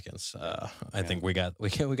couple of seconds, I think we got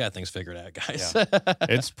things figured out, guys. Yeah.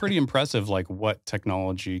 It's pretty impressive, like what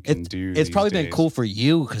technology can do. It's probably been cool for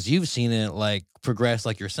you because you've seen it like progress,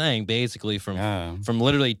 like you're saying, basically from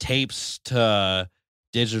literally tapes to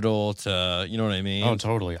digital to, you know what I mean? Oh,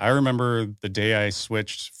 totally. I remember the day I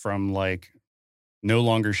switched from like no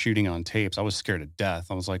longer shooting on tapes. I was scared to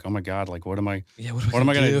death. I was like, oh my God, like, what am I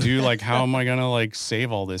going to do? Like, how am I going to like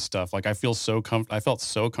save all this stuff? Like, I felt so comfortable.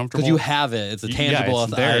 Because you have it. It's a tangible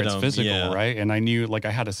it's there, item. It's physical, right? And I knew like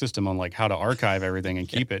I had a system on like how to archive everything and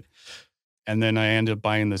keep it. And then I ended up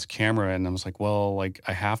buying this camera and I was like, well, like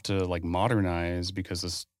I have to like modernize because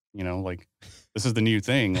this, like this is the new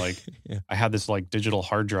thing. Like I had this like digital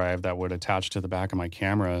hard drive that would attach to the back of my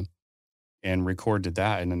camera and record to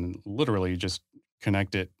that. And then literally just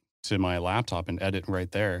connect it to my laptop and edit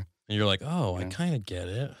right there. And you're like, oh, I kind of get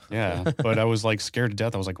it. Yeah. But I was like scared to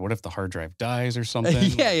death. I was like, what if the hard drive dies or something?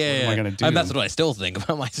 What am I going to do? And that's what I still think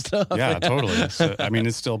about my stuff. Yeah, totally. So, I mean,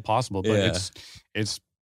 it's still possible, but it's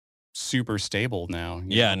super stable now.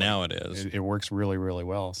 Now it is. It works really, really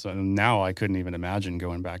well. So now I couldn't even imagine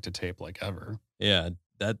going back to tape like ever. Yeah.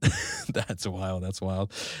 That's wild. That's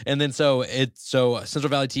wild. And then so Central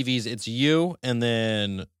Valley TV's, it's you and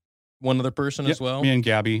then one other person as well? Me and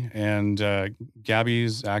Gabby. And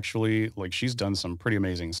Gabby's actually, like, she's done some pretty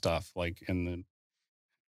amazing stuff. Like, in the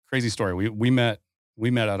crazy story, we met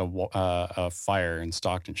at a fire in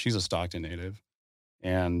Stockton. She's a Stockton native.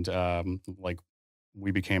 And, like, we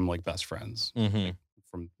became, like, best friends. Like,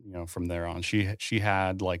 from there on. She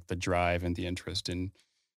had, like, the drive and the interest in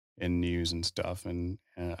news and stuff. And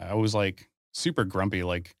I was, like, super grumpy,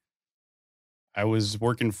 like, I was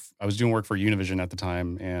doing work for Univision at the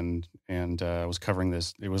time, and I was covering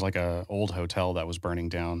this. It was like a old hotel that was burning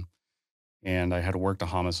down, and I had worked a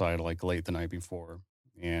homicide like late the night before,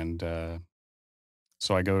 and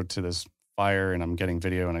so I go to this fire and I'm getting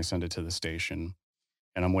video and I send it to the station,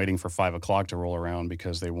 and I'm waiting for 5 o'clock to roll around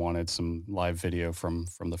because they wanted some live video from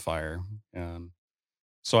the fire.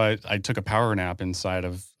 So I took a power nap inside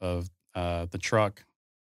of the truck,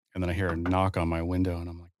 and then I hear a knock on my window, and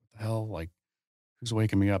I'm like, what the hell, like. Who's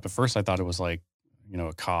waking me up? At first, I thought it was like,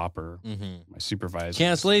 a cop or my supervisor.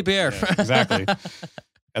 Can't sleep here. Yeah, exactly.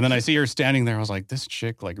 And then I see her standing there. I was like, this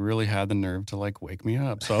chick like really had the nerve to like wake me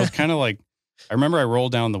up. So I was kind of like, I remember I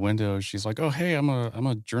rolled down the window. She's like, oh, hey, I'm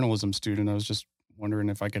a journalism student. I was just wondering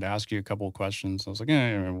if I could ask you a couple of questions. I was like,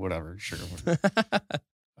 whatever, sure.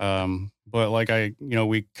 But like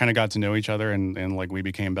we kind of got to know each other and like we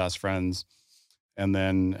became best friends. And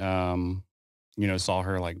then, saw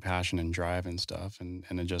her like passion and drive and stuff. And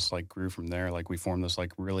it just like grew from there. Like we formed this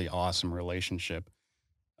like really awesome relationship.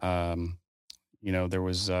 There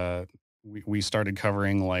was, we started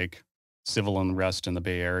covering like civil unrest in the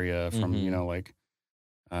Bay Area from,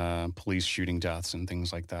 police shooting deaths and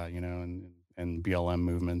things like that, and BLM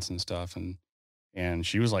movements and stuff. And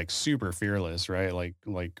she was like super fearless, right?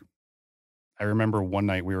 Like I remember one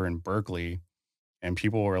night we were in Berkeley, and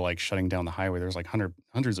people were like shutting down the highway. There was like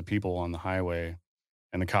hundreds of people on the highway,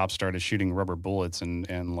 and the cops started shooting rubber bullets,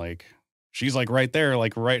 and like she's like right there,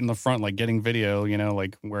 like right in the front, like getting video,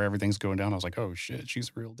 like where everything's going down. I was like, oh shit,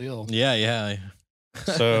 she's a real deal. Yeah.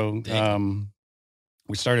 So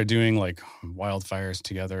we started doing like wildfires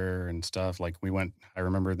together and stuff. Like I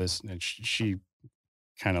remember this, and she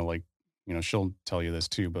kind of like, she'll tell you this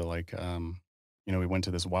too, but like, we went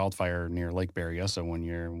to this wildfire near Lake Berryessa one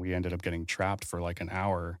year, and we ended up getting trapped for like an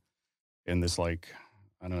hour in this, like,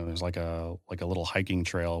 I don't know, there's like a little hiking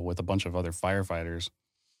trail with a bunch of other firefighters.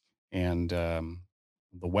 And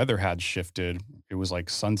the weather had shifted. It was like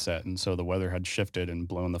sunset. And so the weather had shifted and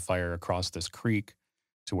blown the fire across this creek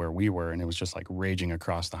to where we were. And it was just like raging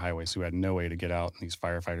across the highway. So we had no way to get out. And these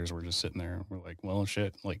firefighters were just sitting there. We're like, well,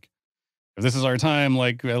 shit, like, if this is our time,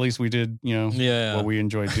 like, at least we did, what we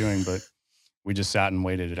enjoyed doing. But we just sat and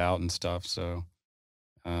waited it out and stuff. So,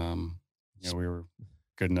 we were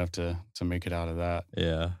good enough to make it out of that.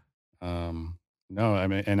 Yeah. No, I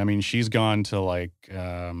mean, she's gone to like,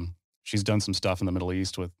 she's done some stuff in the Middle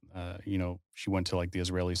East with, she went to like the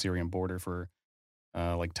Israeli-Syrian border for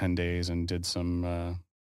like 10 days and did some,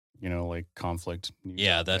 like conflict.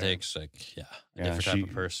 Yeah, that takes like, a different type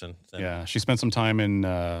of person. Yeah, she spent some time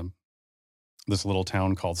in this little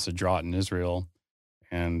town called Sidrat in Israel,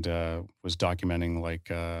 and was documenting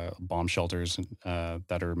like bomb shelters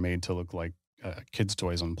that are made to look like kids'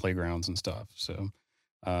 toys on playgrounds and stuff. So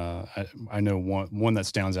I know one that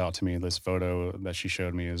stands out to me. This photo that she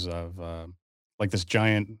showed me is of like this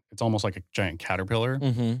giant. It's almost like a giant caterpillar,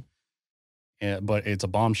 but it's a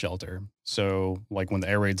bomb shelter. So like when the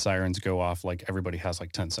air raid sirens go off, like everybody has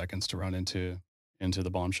like 10 seconds to run into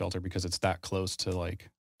the bomb shelter because it's that close to like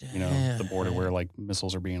the border where like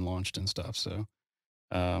missiles are being launched and stuff. So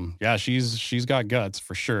she's got guts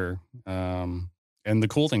for sure. And the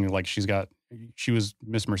cool thing, like she was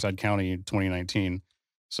Miss Merced County 2019.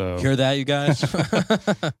 So hear that, you guys?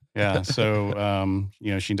 yeah. So,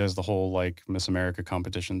 she does the whole like Miss America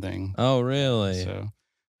competition thing. Oh, really? So,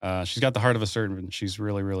 she's got the heart of a servant. She's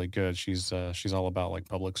really, really good. She's all about like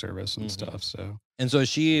public service and stuff. So, and so is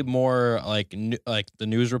she more like the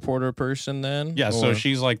news reporter person then? Yeah. Or? So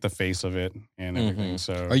she's like the face of it and everything.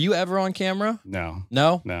 So, are you ever on camera? No.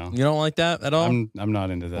 You don't like that at all? I'm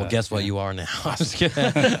not into that. Well, guess what? You are now. I'm just kidding.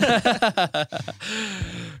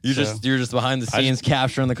 You're just behind the scenes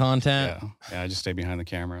capturing the content. Yeah. I just stay behind the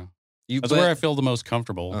camera. That's where I feel the most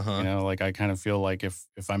comfortable. Like I kind of feel like if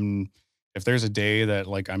there's a day that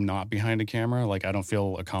like I'm not behind a camera, like I don't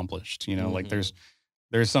feel accomplished. Like there's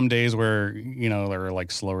some days where they're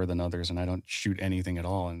like slower than others, and I don't shoot anything at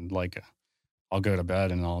all, and like I'll go to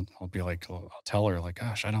bed and I'll be like, I'll tell her like,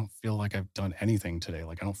 gosh, I don't feel like I've done anything today.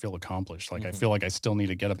 Like I don't feel accomplished. Like I feel like I still need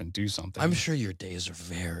to get up and do something. I'm sure your days are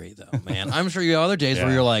vary though, man. I'm sure you have other days where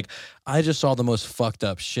you're like, I just saw the most fucked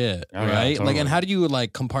up shit, right? Yeah, totally. Like, and how do you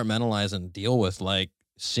like compartmentalize and deal with like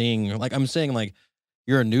seeing, like I'm saying, like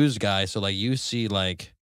you're a news guy, so like you see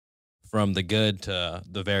like from the good to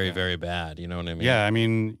the very, very bad. You know what I mean? Yeah, I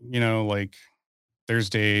mean, like there's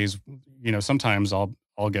days, sometimes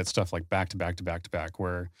I'll get stuff like back to back to back to back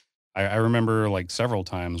where I remember like several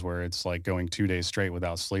times where it's like going 2 days straight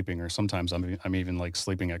without sleeping, or sometimes I'm even like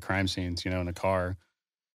sleeping at crime scenes, in a car.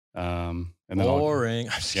 And then boring.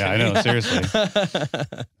 I know, seriously.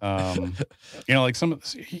 Like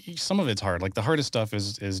some of it's hard. Like the hardest stuff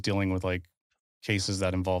is dealing with like cases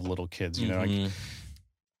that involve little kids. Like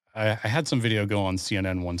I had some video go on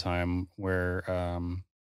CNN one time where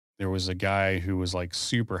there was a guy who was like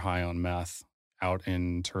super high on meth out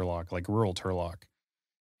in Turlock, like rural Turlock.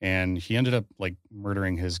 And he ended up like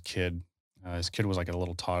murdering his kid. His kid was like a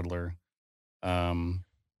little toddler. And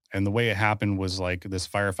the way it happened was like this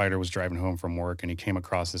firefighter was driving home from work and he came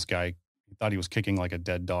across this guy. He thought he was kicking like a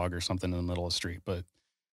dead dog or something in the middle of the street, but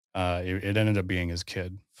it ended up being his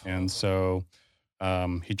kid. And so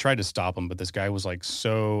he tried to stop him, but this guy was like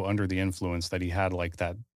so under the influence that he had like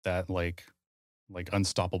that like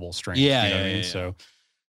unstoppable strength. Yeah. You know what I mean? So,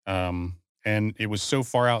 and it was so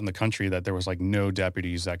far out in the country that there was like no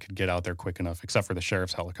deputies that could get out there quick enough, except for the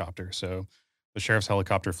sheriff's helicopter. So the sheriff's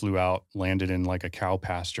helicopter flew out, landed in like a cow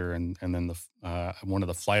pasture, and then one of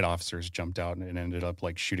the flight officers jumped out and ended up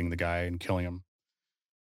like shooting the guy and killing him.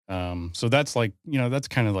 So that's like, that's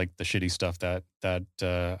kind of like the shitty stuff that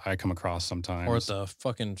I come across sometimes. Or the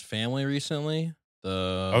fucking family recently.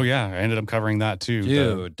 Oh yeah, I ended up covering that too.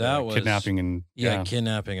 Dude, that was kidnapping and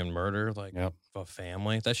kidnapping and murder, like a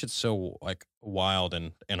family. That shit's so like wild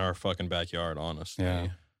in our fucking backyard, honestly. Yeah.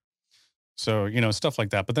 So, stuff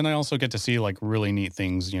like that. But then I also get to see like really neat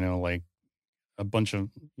things, like a bunch of,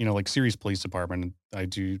 like Ceres Police Department. I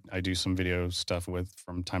do some video stuff with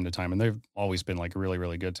from time to time, and they've always been like really,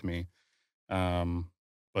 really good to me.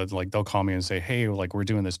 But like they'll call me and say, hey, like we're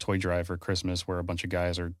doing this toy drive for Christmas where a bunch of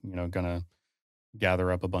guys are, gonna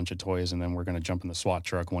gather up a bunch of toys, and then we're going to jump in the SWAT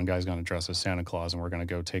truck. One guy's going to dress as Santa Claus, and we're going to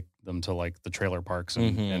go take them to like the trailer parks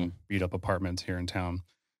and beat up apartments here in town.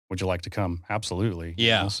 Would you like to come? Absolutely.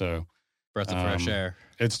 Yeah. So breath of fresh air.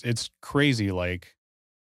 It's crazy. Like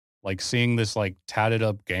seeing this like tatted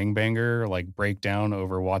up gangbanger like break down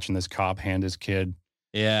over watching this cop hand his kid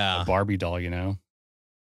a Barbie doll,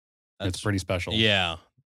 it's pretty special. Yeah.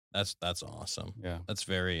 That's awesome. Yeah. That's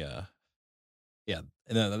very, yeah.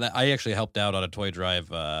 And I actually helped out on a toy drive.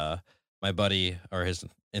 My buddy, or his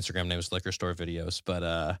Instagram name is Liquor Store Videos,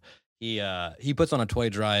 but he puts on a toy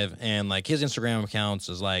drive, and like his Instagram accounts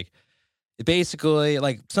is like, basically,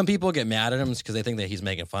 like some people get mad at him because they think that he's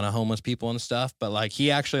making fun of homeless people and stuff. But like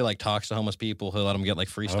he actually like talks to homeless people. He'll let them get like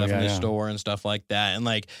free stuff in his store and stuff like that. And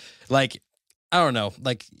like I don't know,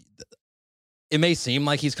 like it may seem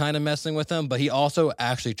like he's kind of messing with them, but he also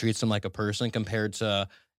actually treats them like a person compared to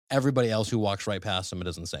everybody else who walks right past him and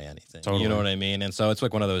doesn't say anything. Totally. You know what I mean? And so it's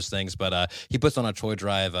like one of those things. But he puts on a toy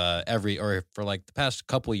drive for like the past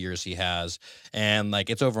couple of years he has, and like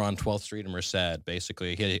it's over on 12th Street in Merced.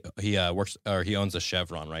 Basically, he works, or he owns a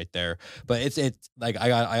Chevron right there. But it's like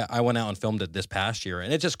I went out and filmed it this past year,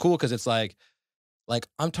 and it's just cool because it's like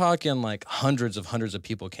I'm talking like hundreds of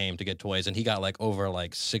people came to get toys, and he got like over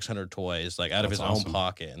like 600 toys like out of his own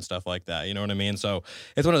pocket and stuff like that. You know what I mean? So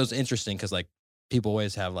it's one of those interesting because like people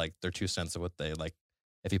always have like their 2 cents of what they like.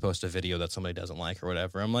 If you post a video that somebody doesn't like or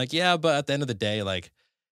whatever, I'm like, yeah, but at the end of the day, like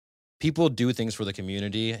people do things for the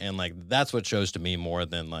community, and like that's what shows to me more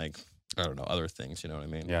than like, I don't know, other things. You know what I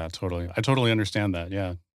mean? Yeah, totally. I totally understand that.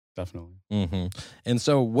 Yeah, definitely. Mm-hmm. And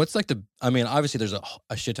so what's like obviously there's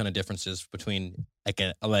a shit ton of differences between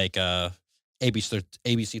ABC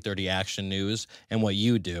 30 Action News and what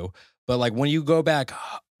you do. But like when you go back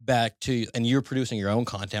to, and you're producing your own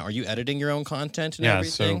content, are you editing your own content and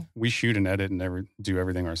everything? So we shoot and edit and do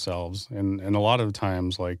everything ourselves. And a lot of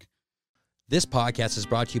times, like, this podcast is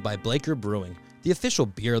brought to you by Blaker Brewing, the official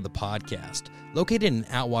beer of the podcast. Located in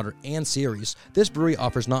Atwater and Ceres, this brewery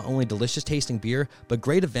offers not only delicious tasting beer, but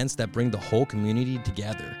great events that bring the whole community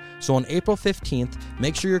together. So on April 15th,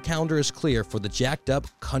 make sure your calendar is clear for the Jacked Up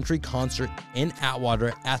Country Concert in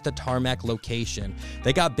Atwater at the Tarmac location.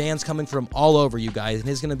 They got bands coming from all over, you guys, and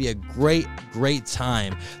it's going to be a great, great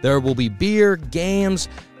time. There will be beer, games,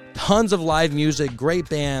 tons of live music, great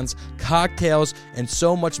bands, cocktails, and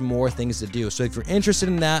so much more things to do. So if you're interested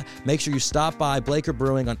in that, make sure you stop by Blaker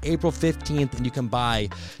Brewing on April 15th, and you can buy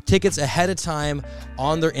tickets ahead of time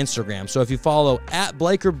on their Instagram. So if you follow at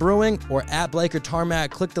Blaker Brewing or at Blaker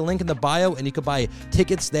Tarmac, click the link in the bio and you can buy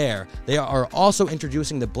tickets there. They are also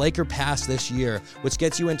introducing the Blaker Pass this year, which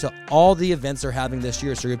gets you into all the events they're having this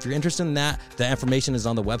year. So if you're interested in that, the information is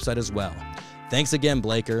on the website as well. Thanks again,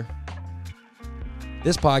 Blaker.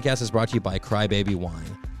 This podcast is brought to you by Crybaby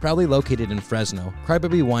Wine. Proudly located in Fresno,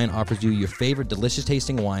 Crybaby Wine offers you your favorite delicious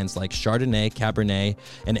tasting wines like Chardonnay, Cabernet,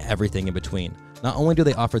 and everything in between. Not only do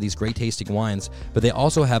they offer these great tasting wines, but they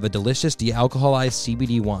also have a delicious de-alcoholized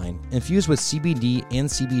CBD wine. Infused with CBD and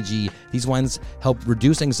CBG, these wines help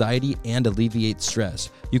reduce anxiety and alleviate stress.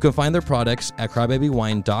 You can find their products at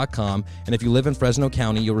crybabywine.com, and if you live in Fresno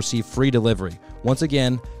County, you'll receive free delivery. Once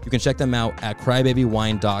again, you can check them out at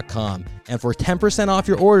crybabywine.com. And for 10% off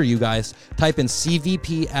your order, you guys, type in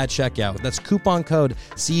CVP at checkout. That's coupon code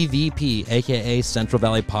CVP, aka Central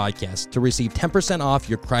Valley Podcast, to receive 10% off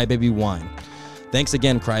your Crybaby wine. Thanks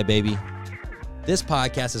again, Crybaby. This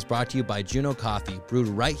podcast is brought to you by Juno Coffee, brewed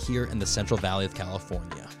right here in the Central Valley of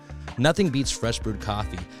California. Nothing beats fresh brewed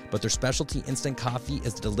coffee, but their specialty instant coffee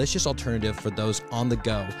is the delicious alternative for those on the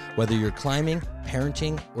go, whether you're climbing,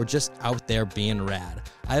 parenting, or just out there being rad.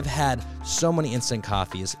 I've had so many instant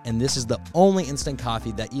coffees, and this is the only instant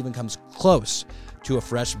coffee that even comes close to a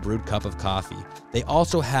fresh brewed cup of coffee. They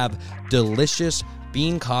also have delicious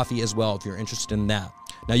bean coffee as well if you're interested in that.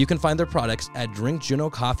 Now, you can find their products at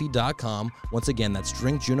drinkjunocoffee.com. Once again, that's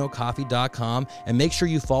drinkjunocoffee.com. And make sure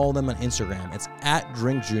you follow them on Instagram. It's at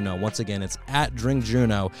drinkjuno. Once again, it's at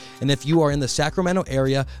drinkjuno. And if you are in the Sacramento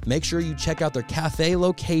area, make sure you check out their cafe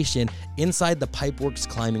location inside the Pipeworks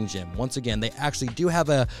Climbing Gym. Once again, they actually do have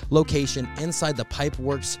a location inside the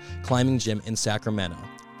Pipeworks Climbing Gym in Sacramento.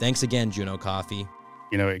 Thanks again, Juno Coffee.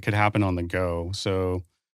 It could happen on the go. So,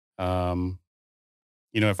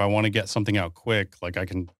 if I want to get something out quick, like I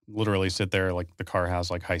can literally sit there, like the car has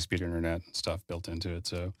like high-speed internet and stuff built into it.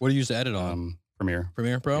 So what do you use to edit on? Premiere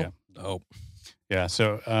Pro? Yeah. Dope. Yeah.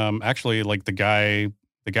 So actually, like the guy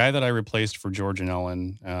that I replaced for George and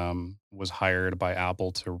Ellen was hired by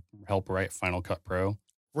Apple to help write Final Cut Pro.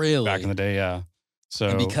 Really? Back in the day, yeah. So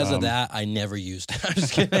And because of that, I never used it. I'm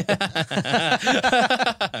just kidding.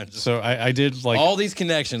 So I did like all these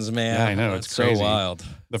connections, man. Yeah, I know, it's so crazy. wild.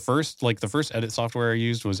 the first edit software I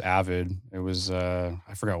used was Avid. It was I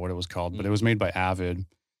forgot what it was called, but it was made by Avid,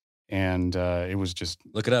 and it was just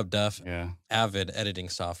Look it up, Duff. yeah. Avid editing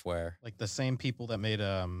software. Like the same people that made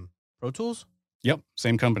Pro Tools. Yep,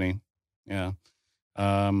 same company. Yeah.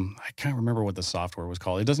 I can't remember what the software was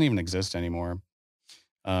called. It doesn't even exist anymore.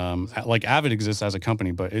 Like Avid exists as a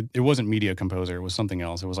company, but it wasn't Media Composer. It was something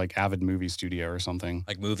else. It was like Avid Movie Studio or something.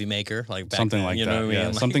 Like Movie Maker, like back Something then, like you that. know what I Yeah,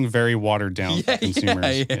 mean? Like, something very watered down for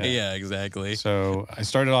consumers. Yeah, exactly. So I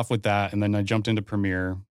started off with that, and then I jumped into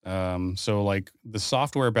Premiere. So like the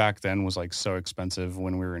software back then was like so expensive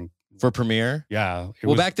when we were in. For Premiere? Yeah.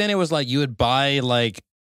 Well, back then it was like you'd buy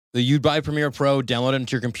Premiere Pro, download it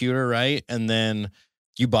into your computer, right? And then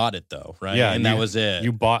you bought it though, right? Yeah, and that was it.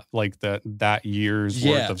 You bought like that year's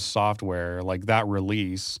worth of software, like that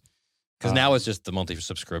release. Because now it's just the monthly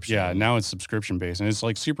subscription. Yeah, now it's subscription based, and it's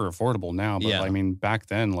like super affordable now. But I mean, back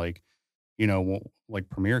then, like, you know, like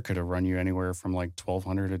Premiere could have run you anywhere from like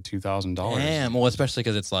 $1,200 to $2,000. Damn. Well, especially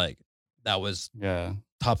because it's like that was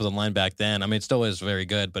top of the line back then. I mean, it still is very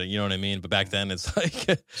good, but you know what I mean. But back then, it's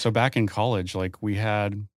like. So back in college, like we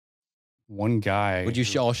had one guy. Would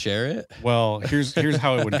you all share it? Well, here's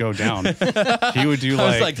how it would go down. He would do I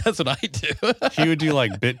was like, that's what I do. He would do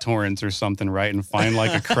like BitTorrents or something, right? And find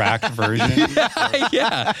like a cracked version.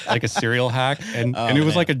 Yeah. Like a serial hack. And it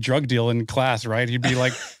was like a drug deal in class, right? He'd be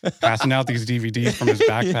like passing out these DVDs from his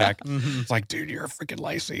backpack. It's like, dude, you're a freaking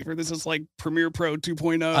lifesaver. This is like Premiere Pro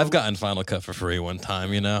 2.0. I've gotten Final Cut for free one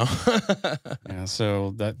time, you know? Yeah,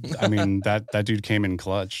 so that dude came in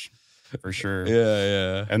clutch. For sure.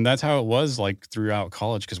 Yeah. And that's how it was like throughout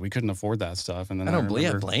college because we couldn't afford that stuff. And then I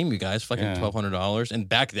blame you guys for fucking $1,200. And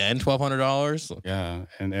back then, $1,200. Yeah.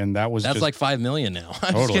 And that was that's just, like $5 million now.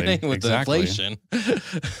 I'm totally, just kidding with the inflation.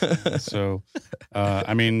 So,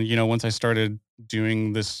 I mean, you know, once I started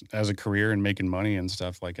doing this as a career and making money and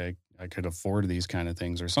stuff, like I could afford these kind of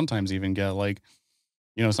things, or sometimes even get like,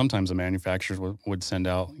 you know, sometimes the manufacturers would send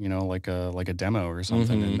out, you know, like a demo or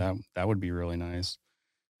something, and that would be really nice.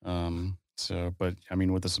 But I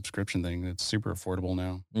mean, with the subscription thing, it's super affordable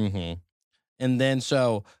now. And then,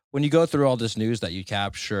 so when you go through all this news that you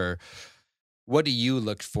capture, what do you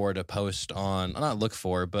look for to post on? Not look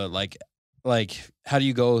for, but like, how do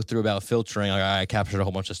you go through about filtering? Like, I captured a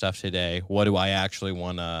whole bunch of stuff today. What do I actually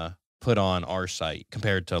want to put on our site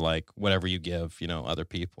compared to like whatever you give, you know, other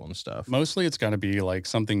people and stuff? Mostly it's got to be like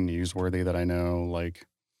something newsworthy that I know, like,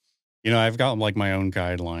 you know, I've got like my own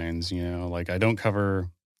guidelines, you know, like I don't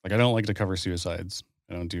like to cover suicides.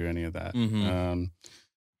 I don't do any of that.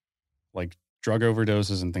 Like drug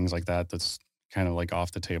overdoses and things like that. That's kind of like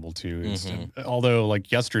off the table too. Although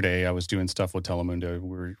like yesterday I was doing stuff with Telemundo.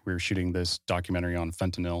 We were shooting this documentary on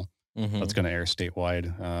fentanyl that's going to air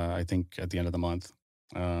statewide. I think at the end of the month,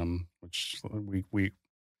 which we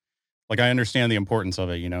like, I understand the importance of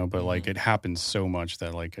it, you know, but like it happens so much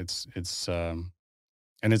that like it's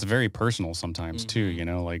and it's very personal sometimes too, you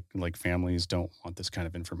know, like families don't want this kind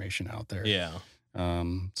of information out there. Yeah.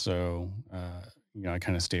 So, you know, I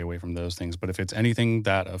kind of stay away from those things. But if it's anything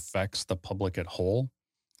that affects the public at whole,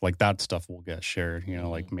 like that stuff will get shared, you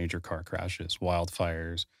know, like major car crashes,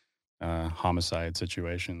 wildfires, homicide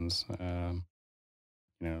situations, you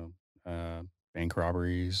know, bank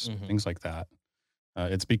robberies, things like that.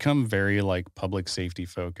 It's become very like public safety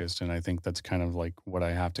focused. And I think that's kind of like what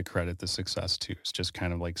I have to credit the success to, is just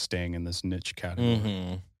kind of like staying in this niche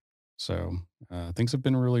category. So things have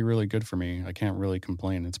been really, really good for me. I can't really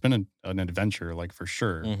complain. It's been an adventure, like for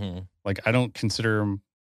sure. Like I don't consider.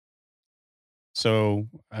 So,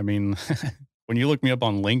 I mean, when you look me up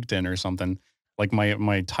on LinkedIn or something, like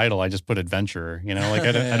my title, I just put adventurer, you know, like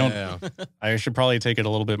I don't, I should probably take it a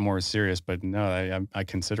little bit more serious, but no, I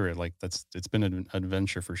consider it like it's been an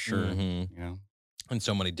adventure for sure. You know, and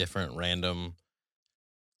so many different random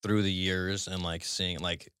through the years, and like seeing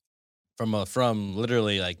like from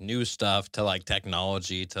literally like new stuff to like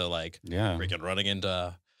technology to like freaking running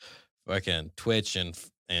into fucking Twitch and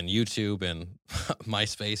YouTube and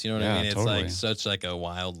MySpace, you know what I mean? It's totally. like such like a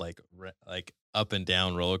wild like up and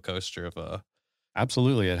down roller coaster of a.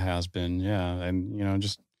 Absolutely, it has been, yeah, and you know,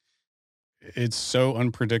 just it's so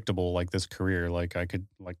unpredictable. Like this career, like I could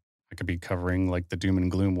be covering like the doom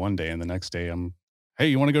and gloom one day, and the next day hey,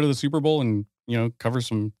 you want to go to the Super Bowl and you know cover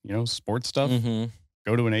some sports stuff?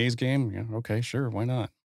 Go to an A's game? Yeah, okay, sure, why not?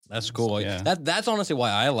 That's cool. Yeah. That's honestly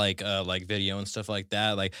why I like video and stuff like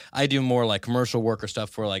that. Like I do more like commercial work or stuff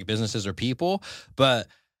for like businesses or people, but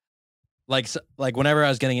like whenever I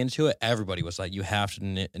was getting into it, everybody was like, you have to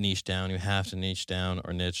niche down,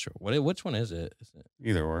 or niche. Which one is it?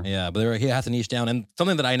 Either or. Yeah, but they were, you have to niche down. And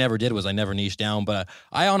something that I never did was I never niched down, but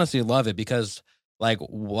I honestly love it because like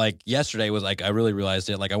yesterday was like, I really realized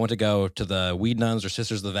it. Like I went to go to the Weed Nuns or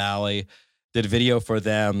Sisters of the Valley, did a video for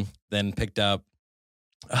them, then picked up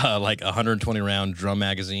like a 120 round drum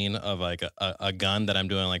magazine of like a gun that I'm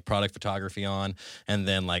doing like product photography on, and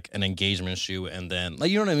then like an engagement shoot, and then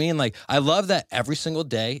like, you know what I mean? Like I love that every single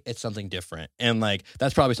day it's something different. And like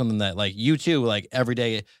that's probably something that like you too, like every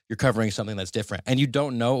day you're covering something that's different and you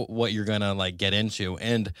don't know what you're gonna like get into.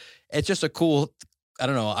 And it's just a cool, I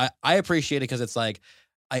don't know, I appreciate it because it's like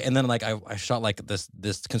and then like I shot like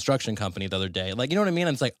this construction company the other day. Like, you know what I mean?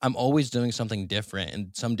 And it's like I'm always doing something different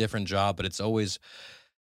and some different job, but it's always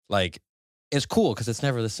like, it's cool because it's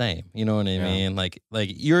never the same. You know what I mean? Like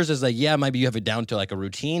yours is like, yeah, maybe you have it down to like a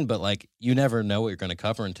routine, but like you never know what you're going to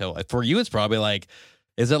cover until, like, for you, it's probably like,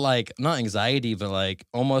 is it like not anxiety, but like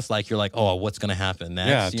almost like you're like, oh, what's going to happen next?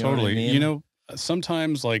 Yeah, you totally. Know what I mean? You know,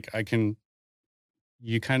 sometimes like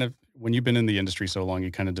you kind of, when you've been in the industry so long,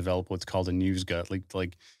 you kind of develop what's called a news gut.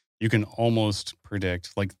 Like you can almost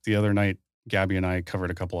predict. Like the other night, Gabby and I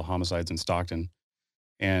covered a couple of homicides in Stockton.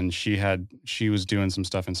 And she was doing some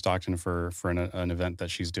stuff in Stockton for an event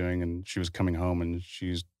that she's doing, and she was coming home, and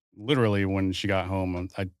she's literally, when she got home,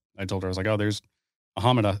 I told her, I was like, oh, there's a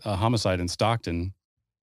homicide in Stockton,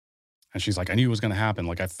 and she's like, I knew it was going to happen.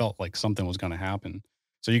 Like I felt like something was going to happen.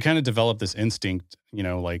 So you kind of develop this instinct, you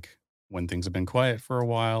know, like when things have been quiet for a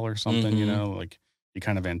while or something, you know, like you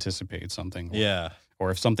kind of anticipate something. Yeah.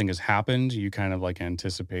 Or if something has happened, you kind of like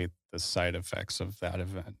anticipate the side effects of that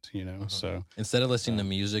event, you know? So instead of listening to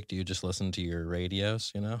music, do you just listen to your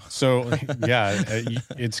radios, you know? So yeah,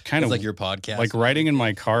 it's kind of like your podcast. Like riding in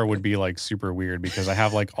my car would be like super weird because I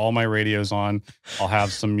have like all my radios on. I'll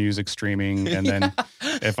have some music streaming, and then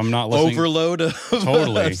if I'm not listening, overload of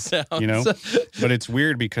totally, sounds. You know. But it's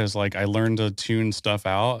weird because like I learned to tune stuff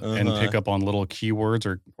out and pick up on little keywords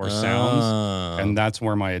or sounds, and that's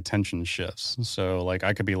where my attention shifts. So like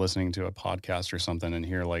I could be listening to a podcast or something and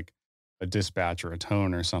hear like a dispatch or a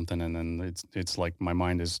tone or something, and then it's like my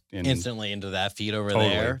mind is instantly into that feed over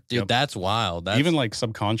there. Dude, that's wild. That's even like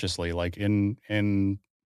subconsciously, like in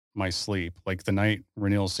my sleep, like the night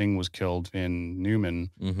Ranil Singh was killed in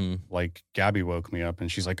Newman, like Gabby woke me up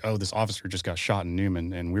and she's like, oh, this officer just got shot in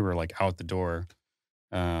Newman, and we were like out the door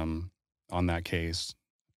on that case.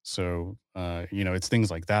 So you know, it's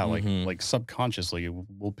things like that, like subconsciously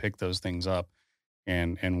we'll pick those things up,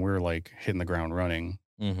 and we're like hitting the ground running.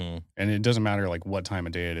 And it doesn't matter like what time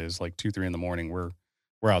of day it is, like 2-3 in the morning, we're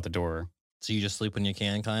out the door. So you just sleep when you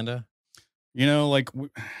can, kind of? You know, like,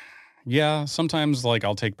 yeah, sometimes like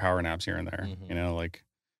I'll take power naps here and there, you know, like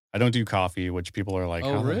I don't do coffee, which people are like,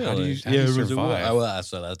 oh, really? How do you survive? Oh, well,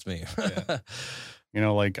 so that's me. Yeah. You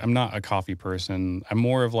know, like I'm not a coffee person. I'm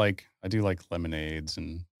more of like, I do like lemonades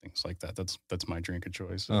and things like that. That's my drink of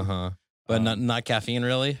choice. But not caffeine,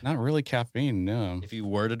 really? Not really caffeine, no. If you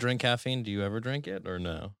were to drink caffeine, do you ever drink it or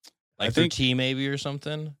no? Like I through think tea maybe or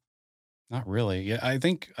something? Not really. Yeah, I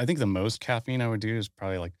think the most caffeine I would do is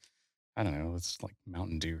probably like, I don't know, it's like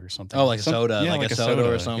Mountain Dew or something. Oh, like a soda, yeah, like a soda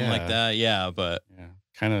or something like that. Yeah, but yeah,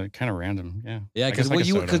 kind of random. Yeah, yeah, because like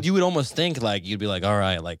you would almost think like you'd be like, all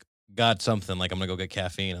right, like got something, like I'm gonna go get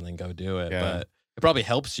caffeine and then go do it. Yeah. But it probably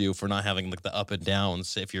helps you for not having like the up and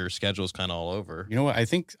downs if your schedule's kind of all over. You know what? I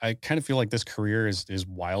think I kind of feel like this career is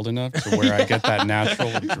wild enough to where I get that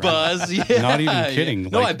natural buzz. Yeah, not even kidding.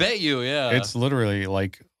 No, like, I bet you. Yeah, it's literally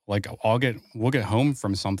like we'll get home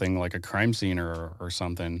from something like a crime scene or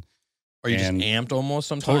something. Or you just amped almost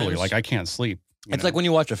sometimes. Totally, like I can't sleep. It's like when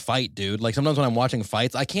you watch a fight, dude. Like sometimes when I'm watching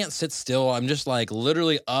fights, I can't sit still. I'm just like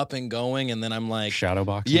literally up and going, and then I'm like shadow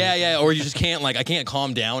boxing. Yeah. Or you just can't I can't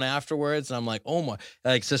calm down afterwards. And I'm like, oh my,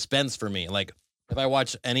 like suspense for me. Like if I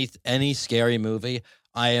watch any scary movie,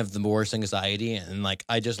 I have the worst anxiety, and like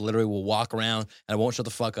I just literally will walk around and I won't shut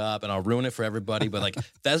the fuck up, and I'll ruin it for everybody. But like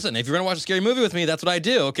that's it. If you're gonna watch a scary movie with me, that's what I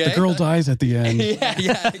do. Okay. The girl dies at the end.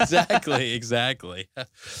 yeah, exactly.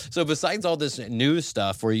 So besides all this news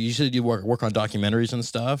stuff, where you said you work on documentaries and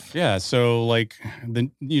stuff. Yeah. So like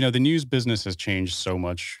the news business has changed so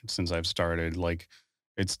much since I've started. Like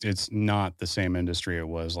it's not the same industry it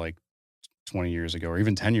was like 20 years ago or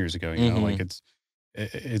even 10 years ago. You know, like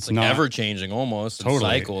it's like not ever changing almost. Totally.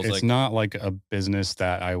 Cycles. It's not like a business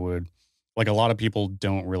that I would like. A lot of people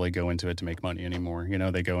don't really go into it to make money anymore. You know,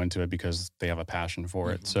 they go into it because they have a passion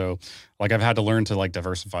for it. So like I've had to learn to like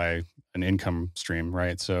diversify an income stream.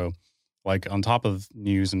 Right. So like on top of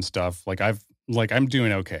news and stuff, like I'm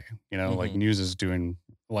doing okay. You know, like news is doing,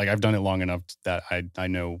 like I've done it long enough that I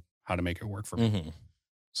know how to make it work for me. Mm-hmm.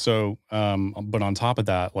 So, but on top of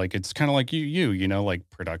that, like, it's kind of like you know, like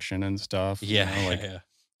production and stuff. Yeah. You know,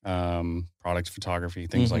 like, product photography,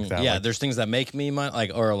 things like that. Yeah. Like, There's things that make me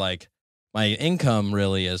my income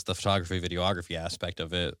really is the photography, videography aspect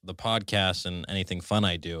of it. The podcast and anything fun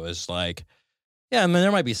I do is like, yeah, I mean,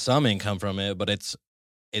 there might be some income from it, but it's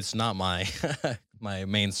not my my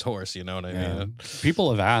main source. You know what I mean?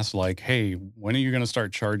 People have asked like, hey, when are you going to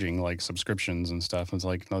start charging like subscriptions and stuff? It's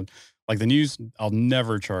like, no, like the news, I'll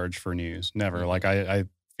never charge for news. Never. Like I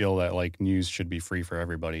feel that like news should be free for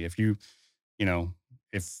everybody. If you know,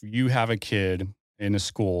 if you have a kid in a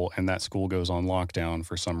school and that school goes on lockdown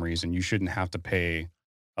for some reason, you shouldn't have to pay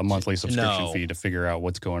a monthly subscription fee to figure out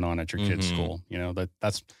what's going on at your kid's school. You know,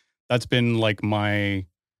 that's been like my,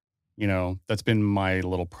 you know, that's been my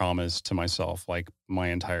little promise to myself, like my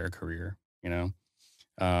entire career, you know?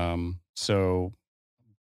 So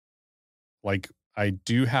like I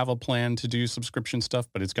do have a plan to do subscription stuff,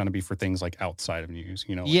 but it's going to be for things like outside of news,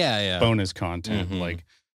 you know, like bonus content, like,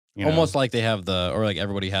 you know, almost like they have or like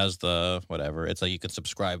everybody has the whatever. It's like you can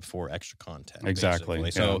subscribe for extra content. Exactly.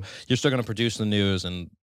 Basically. So you're still going to produce the news and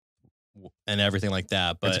everything like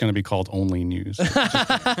that, but it's going to be called Only News. We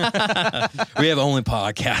have Only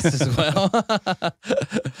podcasts as well.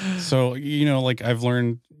 So, you know, like I've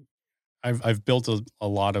learned, I've built a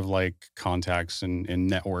lot of like contacts and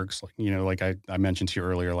networks, like, you know, like I mentioned to you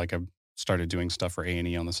earlier, like I've started doing stuff for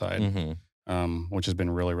A&E on the side, which has been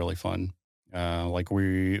really, really fun. Like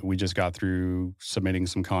we just got through submitting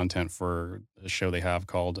some content for a show they have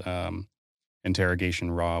called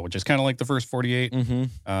Interrogation Raw, which is kind of like the first 48,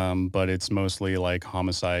 but it's mostly like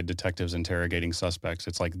homicide detectives interrogating suspects.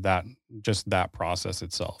 It's like that, just that process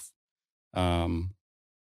itself.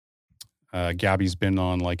 Gabby's been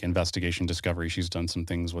on like Investigation Discovery. She's done some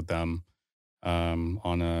things with them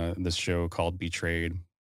on this show called Betrayed.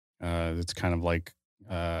 It's kind of like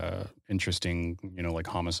interesting, you know, like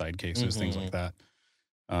homicide cases, things like that.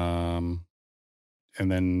 And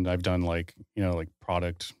then I've done like, you know, like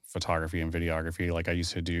product photography and videography. Like I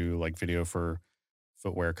used to do like video for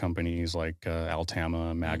footwear companies like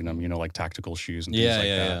Altama, Magnum, you know, like tactical shoes and things like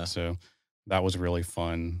that. Yeah. So that was really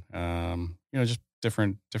fun. You know, just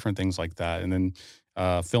different things like that. And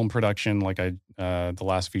then film production, like the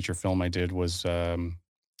last feature film I did was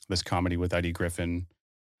this comedy with Erik Griffin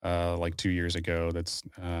like 2 years ago. That's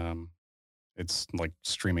it's like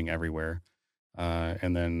streaming everywhere.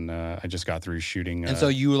 And then I just got through shooting. And so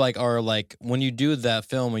you like are like, when you do that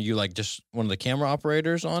film, are you like just one of the camera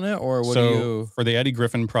operators on it, or what do you? For the Erik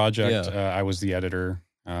Griffin project, I was the editor.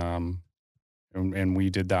 And we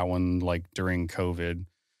did that one like during COVID.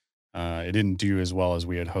 It didn't do as well as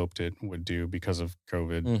we had hoped it would do because of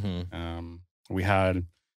COVID. We had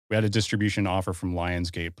a distribution offer from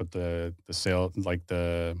Lionsgate, but the sale, like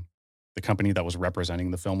the company that was representing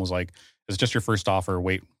the film was like, it's just your first offer.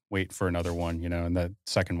 Wait for another one, you know, and that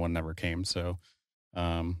second one never came. So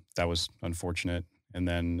that was unfortunate. And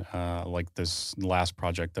then like this last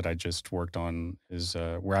project that I just worked on is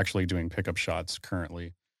we're actually doing pickup shots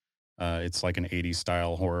currently. It's like an 80s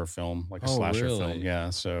style horror film, like a slasher film. Yeah.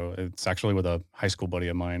 So it's actually with a high school buddy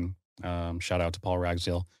of mine. Shout out to Paul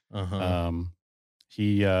Ragsdale.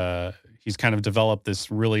 He's kind of developed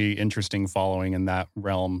this really interesting following in that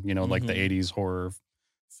realm, you know, like the 80s horror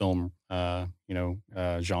film, you know,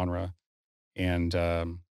 genre.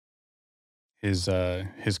 And his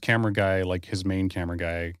camera guy, like his main camera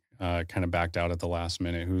guy, kind of backed out at the last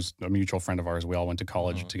minute, who's a mutual friend of ours. We all went to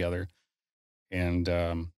college together. And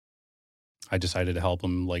I decided to help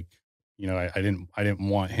him. Like, you know, I didn't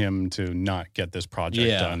want him to not get this project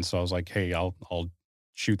done. So I was like, hey, I'll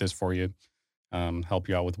shoot this for you, help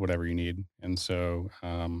you out with whatever you need. And so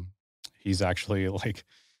he's actually like,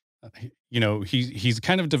 you know, he's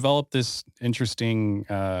kind of developed this interesting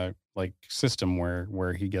like system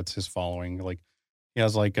where he gets his following. Like he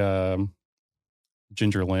has like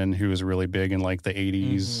Ginger Lynn, who is really big in like the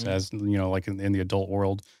 80s, as you know, like in the adult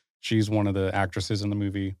world. She's one of the actresses in the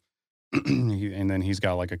movie. And then he's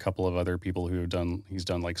got like a couple of other people he's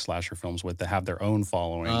done like slasher films with that have their own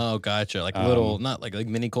following. Oh, gotcha. Like little, not like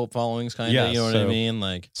mini cult followings kind of, you know what I mean?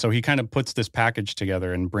 Like, so he kind of puts this package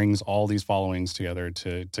together and brings all these followings together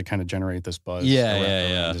to kind of generate this buzz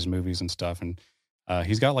around his movies and stuff. And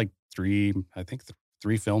he's got like three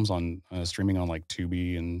films on streaming on like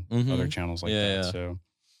Tubi and other channels like that. So,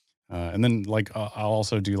 and then like I'll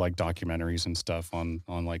also do like documentaries and stuff on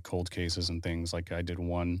like cold cases and things. Like I did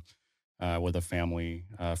one with a family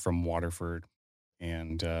from Waterford,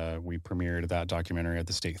 and we premiered that documentary at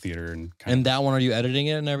the State Theater. And that one, are you editing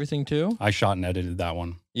it and everything too? I shot and edited that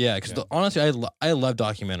one. Yeah, because honestly, I love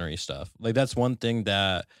documentary stuff. Like that's one thing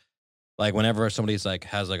that like whenever somebody's like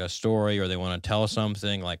has like a story or they want to tell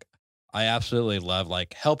something, like I absolutely love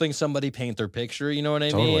like helping somebody paint their picture. You know what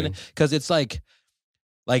I mean? Because it's like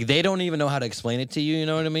they don't even know how to explain it to you. You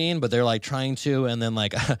know what I mean? But they're like trying to, and then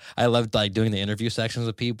like I loved like doing the interview sections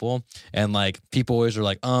with people, and like people always are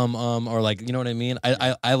like or like, you know what I mean?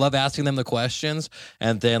 I love asking them the questions,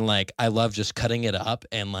 and then like I love just cutting it up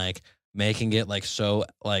and like making it like so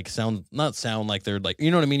like sound like they're like,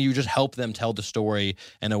 you know what I mean? You just help them tell the story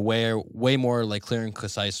in a way more like clear and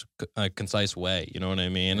concise way. You know what I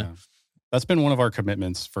mean? Yeah. That's been one of our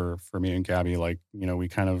commitments for me and Gabby. Like, you know, we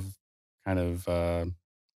kind of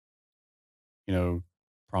you know,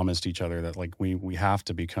 promised each other that like we have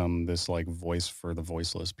to become this like voice for the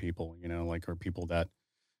voiceless people, you know, like, or people that,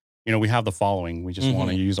 you know, we have the following. We just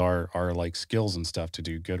want to use our like skills and stuff to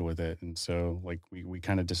do good with it. And so like we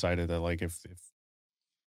kind of decided that like if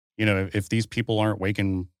you know, if these people aren't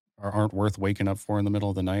worth waking up for in the middle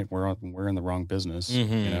of the night, we're in the wrong business, you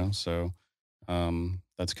know. So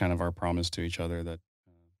that's kind of our promise to each other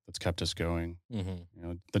that's kept us going. You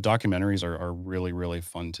know, the documentaries are really, really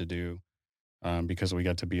fun to do. Because we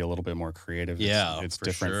got to be a little bit more creative. It's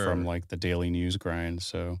different from like the daily news grind.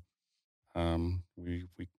 So we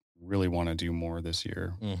really want to do more this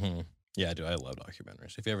year. Yeah, dude, I love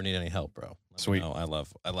documentaries. If you ever need any help, bro, sweet. I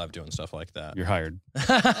love doing stuff like that. You're hired.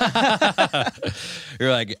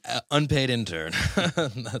 You're like unpaid intern.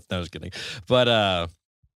 No, I was kidding. But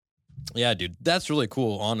yeah, dude, that's really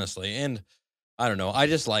cool, honestly. And I don't know. I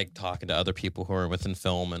just like talking to other people who are within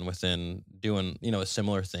film and within doing, you know,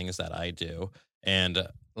 similar things that I do. And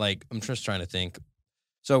like, I'm just trying to think.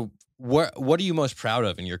 So what are you most proud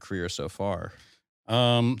of in your career so far?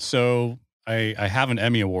 So I have an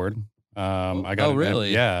Emmy award. I got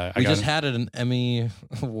really? Yeah. We just had an Emmy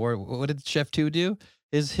award. What did Chef 2 do?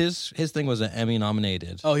 His thing was an Emmy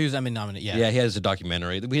nominated. Oh, he was Emmy nominated. Yeah. Yeah, he has a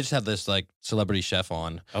documentary. We just had this like celebrity chef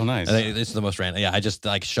on. Oh, nice. This is the most random. Yeah, I just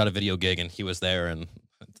like shot a video gig and he was there and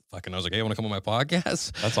fucking I was like, hey, you want to come on my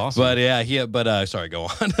podcast? That's awesome. But yeah, sorry, go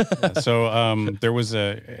on. Yeah, so there was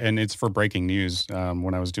and it's for breaking news.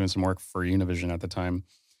 When I was doing some work for Univision at the time,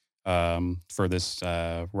 for this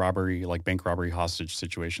bank robbery hostage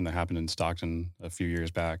situation that happened in Stockton a few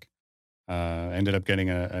years back. Ended up getting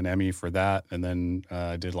an Emmy for that, and then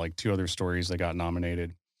did like 2 other stories that got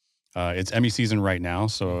nominated. It's Emmy season right now,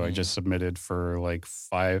 so I just submitted for like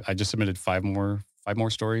 5. I just submitted 5 more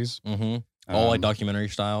stories. All like documentary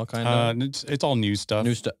style, kind of. It's all news stuff.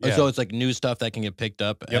 New stuff. Yeah. So it's like new stuff that can get picked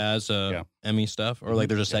up as Emmy stuff, or like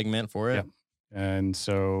there's a segment for it. Yep. And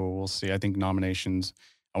so we'll see. I think nominations.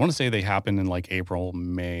 I want to say they happen in like April,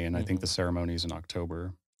 May, and I think the ceremony is in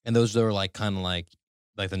October. And those are like kind of like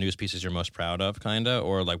the news pieces you're most proud of, kind of,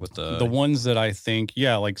 or like with the ones that I think,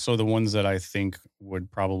 the ones that I think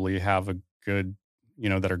would probably have a good, you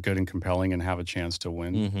know, that are good and compelling and have a chance to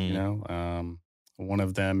win. You know, one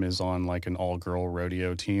of them is on like an all-girl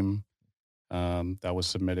rodeo team that was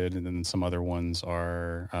submitted, and then some other ones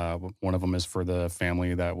are. One of them is for the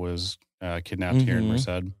family that was kidnapped here in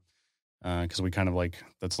Merced, because we kind of like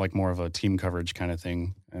that's like more of a team coverage kind of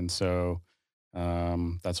thing, and so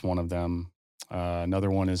that's one of them. Another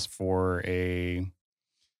one is for a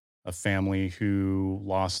family who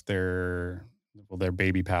lost their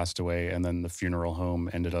baby passed away, and then the funeral home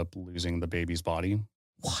ended up losing the baby's body.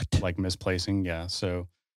 What? Like misplacing. Yeah. So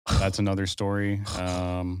that's another story.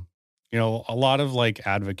 You know, a lot of like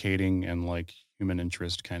advocating and like human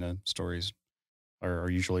interest kind of stories are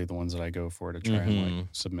usually the ones that I go for to try and like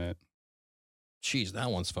submit. Jeez, that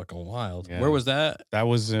one's fucking wild. Yeah. Where was that? That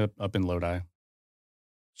was up in Lodi.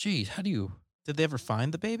 Jeez, how do you... Did they ever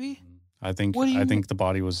find the baby? I think the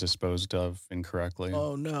body was disposed of incorrectly.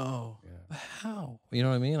 Oh no! Yeah. How? You know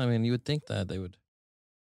what I mean? I mean, you would think that they would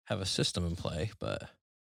have a system in play, but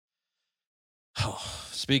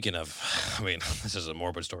speaking of, I mean, this is a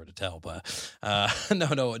morbid story to tell, but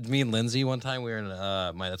no. Me and Lindsay one time we were in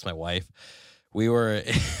that's my wife. We were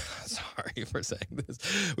sorry for saying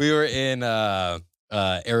this. We were in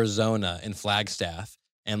Arizona in Flagstaff.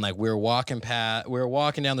 And like we were walking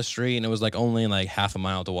down the street, and it was like only like half a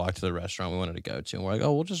mile to walk to the restaurant we wanted to go to. And we're like,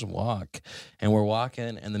 oh, we'll just walk. And we're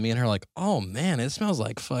walking, and then me and her are like, oh man, it smells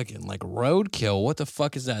like fucking like roadkill. What the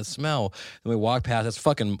fuck is that smell? And we walk past. It's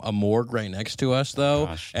fucking a morgue right next to us, though.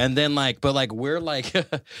 Gosh. And then we're like,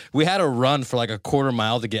 we had to run for like a quarter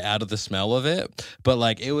mile to get out of the smell of it. But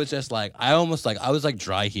like it was just like I was like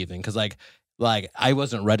dry heaving because like I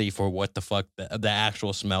wasn't ready for what the fuck the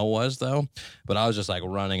actual smell was, though. But I was just like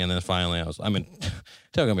running, and then finally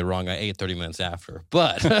Don't get me wrong, I ate 30 minutes after,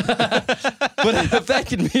 but it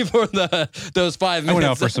affected me for those 5 minutes. I went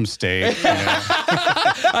out for some steak. You know?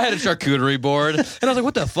 I had a charcuterie board, and I was like,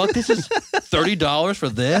 "What the fuck? This is $30 for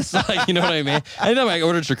this?" Like, you know what I mean? And then I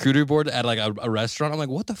ordered a charcuterie board at like a restaurant. I'm like,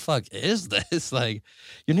 "What the fuck is this?" Like,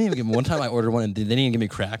 you didn't even give me. One time I ordered one, and they didn't even give me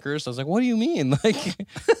crackers. I was like, "What do you mean? Like,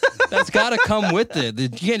 that's got to come with it. You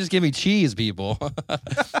can't just give me cheese, people."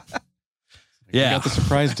 Yeah, got the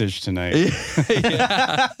surprise dish tonight.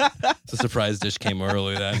 Yeah. The surprise dish came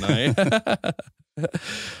early that night.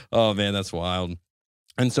 Oh man, that's wild.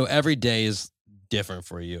 And so every day is different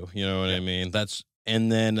for you. You know what I mean? And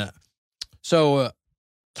then, so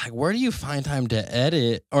like, where do you find time to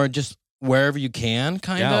edit, or just wherever you can,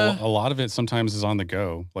 kind of? Yeah, a lot of it sometimes is on the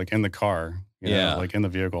go, like in the car. You know, like in the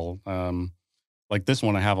vehicle. Like this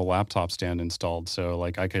one, I have a laptop stand installed, so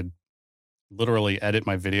like I could literally edit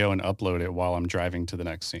my video and upload it while I'm driving to the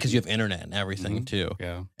next scene. Because you have internet and everything too.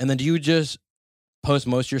 Yeah. And then do you just post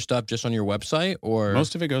most of your stuff just on your website, or?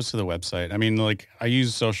 Most of it goes to the website. I mean, like I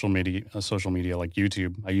use social media like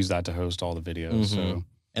YouTube. I use that to host all the videos. So.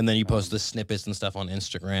 And then you post the snippets and stuff on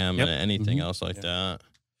Instagram and anything else like that.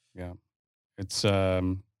 Yeah. It's, I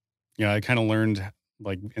kind of learned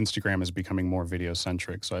like Instagram is becoming more video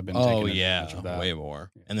centric. So I've been taking advantage of that. Way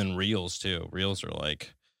more. And then Reels too. Reels are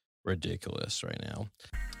like ridiculous right now.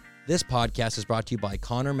 This podcast is brought to you by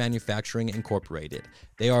Connor Manufacturing Incorporated.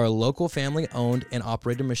 They are a local family-owned and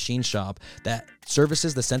operated machine shop that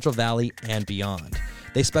services the Central Valley and beyond.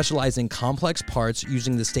 They specialize in complex parts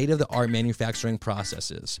using the state-of-the-art manufacturing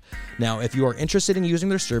processes. Now, if you are interested in using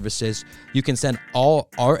their services, you can send all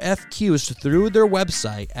RFQs through their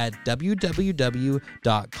website at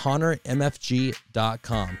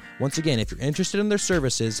www.connormfg.com. Once again, if you're interested in their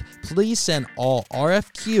services, please send all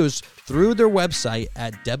RFQs through their website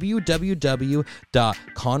at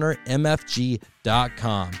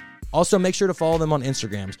www.connormfg.com. Also, make sure to follow them on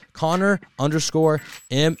Instagrams,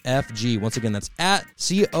 Connor_MFG. Once again, that's at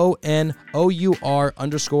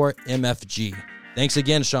CONOUR_MFG. Thanks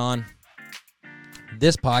again, Sean.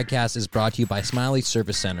 This podcast is brought to you by Smiley's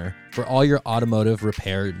Service Center for all your automotive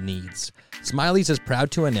repair needs. Smiley's is proud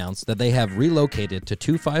to announce that they have relocated to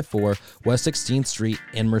 254 West 16th Street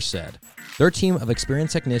in Merced. Their team of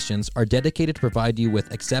experienced technicians are dedicated to provide you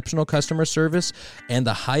with exceptional customer service and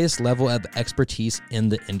the highest level of expertise in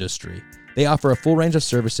the industry. They offer a full range of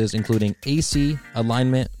services including AC,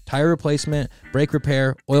 alignment, tire replacement, brake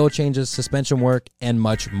repair, oil changes, suspension work, and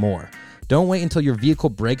much more. Don't wait until your vehicle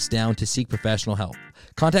breaks down to seek professional help.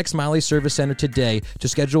 Contact Smiley Service Center today to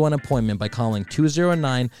schedule an appointment by calling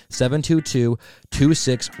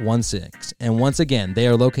 209-722-2616. And once again, they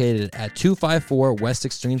are located at 254 West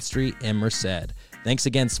 16th Street in Merced. Thanks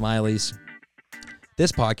again, Smileys.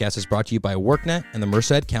 This podcast is brought to you by WorkNet and the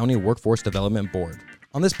Merced County Workforce Development Board.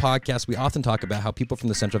 On this podcast, we often talk about how people from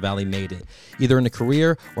the Central Valley made it, either in a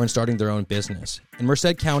career or in starting their own business. In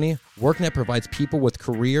Merced County, WorkNet provides people with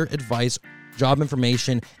career advice, job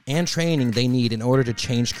information, and training they need in order to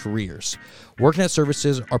change careers. WorkNet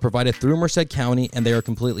services are provided through Merced County, and they are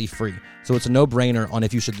completely free. So it's a no-brainer on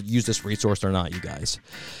if you should use this resource or not, you guys.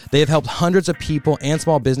 They have helped hundreds of people and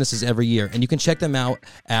small businesses every year, and you can check them out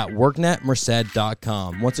at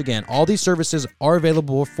worknetmerced.com. Once again, all these services are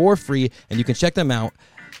available for free, and you can check them out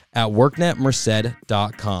at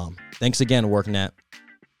worknetmerced.com. Thanks again, WorkNet.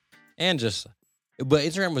 But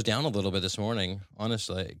Instagram was down a little bit this morning,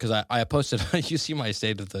 honestly, because I posted, you see my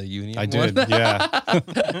State of the Union? I did,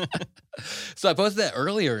 yeah. So I posted that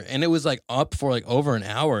earlier, and it was like up for like over an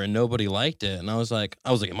hour, and nobody liked it. And I was like,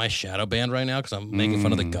 am I shadow banned right now because I'm making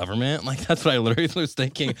fun of the government? Like, that's what I literally was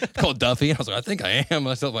thinking. Called Duffy, and I was like, I think I am.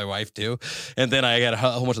 I told my wife too. And then I got a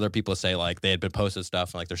whole bunch of other people say like they had been posted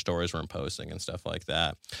stuff, and like their stories weren't posting and stuff like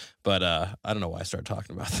that. But I don't know why I started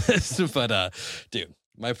talking about this. But dude,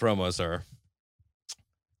 my promos are...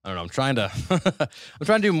 I don't know. I'm trying to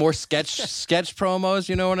do more sketch promos.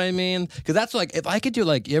 You know what I mean? Because that's like, if I could do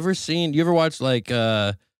like, you ever watch like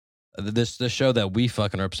this show that we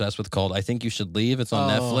fucking are obsessed with called I Think You Should Leave? It's on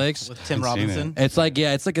Netflix with Tim Robinson. It's like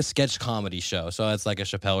it's like a sketch comedy show, so it's like a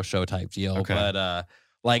Chappelle Show type deal. Okay. But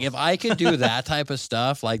like if I could do that type of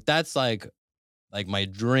stuff, like that's like my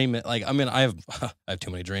dream. Like I mean, I have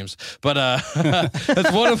too many dreams, but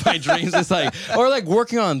that's one of my dreams. Is like, or like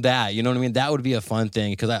working on that. You know what I mean? That would be a fun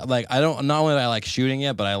thing because I don't, not only do I like shooting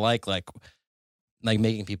it, but I like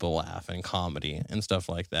making people laugh and comedy and stuff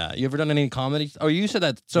like that. You ever done any comedy? Oh, you said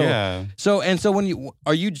that. So yeah. So when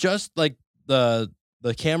are you just like the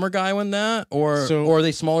camera guy on that, or are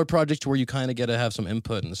they smaller projects where you kind of get to have some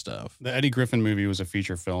input and stuff? The Eddie Griffin movie was a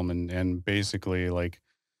feature film, and basically like.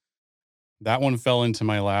 That one fell into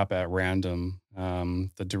my lap at random,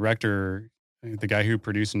 The director, the guy who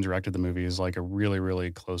produced and directed the movie, is like a really,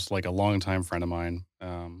 really close, like a longtime friend of mine.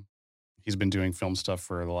 He's been doing film stuff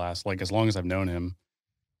for the last, like, as long as I've known him.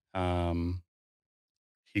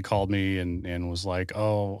 He called me and was like,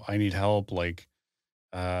 "Oh, I need help. Like,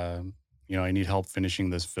 I need help finishing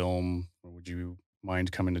this film. Would you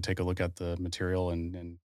mind coming to take a look at the material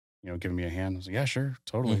and giving me a hand?" I was like, "Yeah, sure,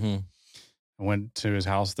 totally." Mm-hmm. I went to his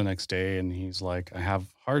house the next day, and he's like, "I have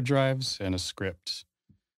hard drives and a script.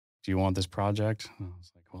 Do you want this project?" And I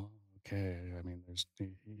was like, "Well, okay." I mean, there's,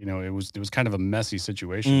 it was kind of a messy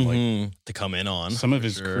situation. Like, to come in on. some of for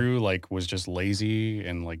his sure. crew like was just lazy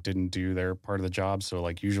and like didn't do their part of the job. So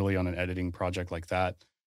like usually on an editing project like that,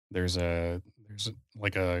 there's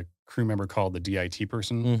like a crew member called the DIT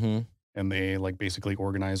person, Mm-hmm. and they like basically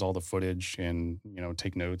organize all the footage and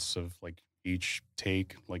take notes of like each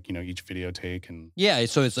take, like each video take. And Yeah,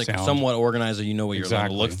 so it's like sound. somewhat organized, so you know what you're going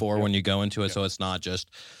to look Exactly. for Yep. when you go into it. Yep. So it's not just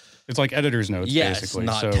it's like editor's notes, basically.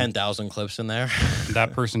 it's not So 10,000 clips in there.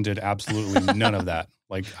 that person did absolutely none of that.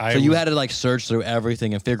 Like So you had to like search through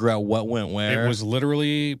everything and figure out what went where. It was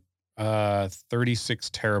literally 36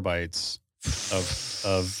 terabytes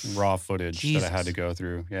of raw footage that I had to go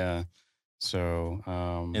through. Yeah. So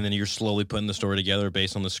and then you're slowly putting the story together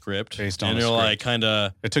based on the script. Based on and the you're script. like kind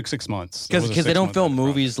of it took 6 months. It was a because they don't 6-month film project.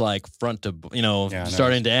 movies like front to Yeah, I know.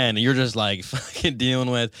 starting to end. You're just like fucking dealing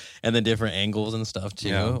with and then different angles and stuff too.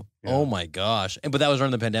 Yeah, yeah. Oh my gosh! But that was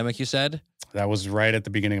during the pandemic, you said. That was right at the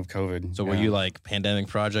beginning of COVID. So were yeah. you like pandemic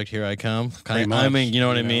project? Here I come. Pretty I mean, much, you know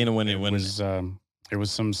what I mean. When it was it was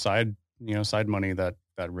some side money that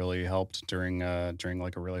really helped during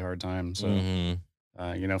like a really hard time. So. Mhm.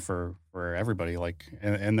 For everybody, like,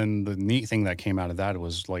 and then the neat thing that came out of that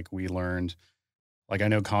was like we learned, like I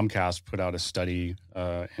know Comcast put out a study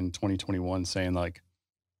in 2021 saying like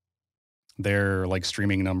their like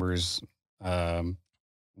streaming numbers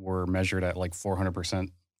were measured at like 400%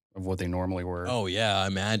 of what they normally were Oh yeah, I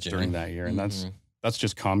imagine during that year, and that's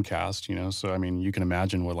just Comcast, So I mean, you can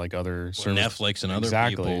imagine what like other Where service Netflix and other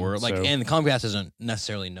Exactly. people were like, So- and Comcast isn't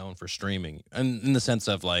necessarily known for streaming, and in the sense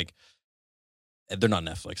of like, they're not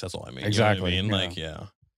Netflix. That's all I mean. Exactly, You know what I yeah. mean? Like, yeah.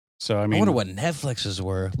 So I I mean, wonder what Netflix's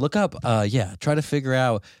were. Look up. Try to figure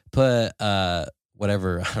out. Put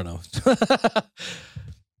whatever. I don't know.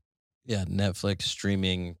 Yeah, Netflix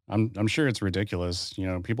streaming. I'm sure it's ridiculous.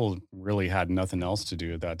 People really had nothing else to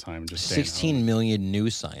do at that time. Just staying 16 home. million new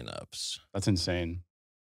signups. That's insane.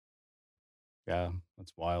 Yeah,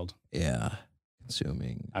 that's wild. Yeah,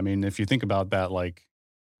 consuming. I mean, if you think about that, like,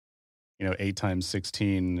 8 times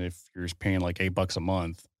 16, if you're paying like $8 a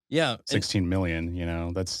month, Yeah, 16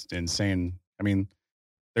 million, that's insane. I mean,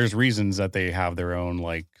 there's reasons that they have their own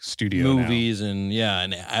like studio now. movies and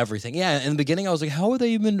everything. Yeah, in the beginning I was like, how are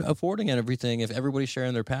they even affording everything if everybody's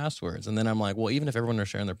sharing their passwords? And then I'm like, well, even if everyone are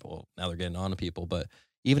sharing now they're getting on to people, but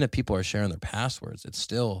even if people are sharing their passwords, it's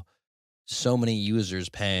still so many users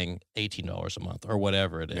paying $18 a month or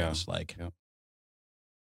whatever it is. Yeah, Like yeah.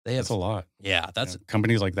 they have That's a lot. Yeah, that's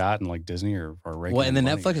companies like that and like Disney are raking well, and then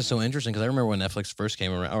money. Netflix is so interesting because I remember when Netflix first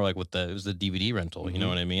came around, or like it was the DVD rental. You know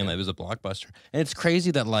what I mean? Like, it was a blockbuster, and it's crazy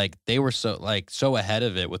that like they were so ahead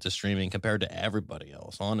of it with the streaming compared to everybody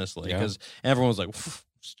else. Honestly, Yeah. because everyone was like,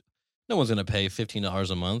 no one's gonna pay $15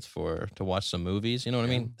 a month to watch some movies. You know what I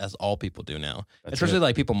mean? That's all people do now, That's especially it.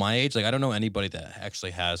 like people my age. Like I don't know anybody that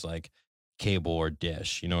actually has like cable or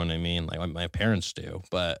dish. You know what I mean? Like my parents do,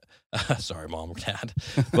 but sorry, mom or dad.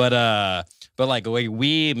 But like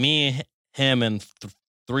me, him, and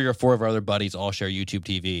 3 or 4 of our other buddies all share YouTube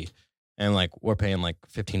TV, and like we're paying like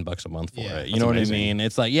 $15 a month for Yeah, it. You that's know amazing. what I mean?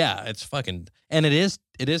 It's like, yeah, it's fucking, and it is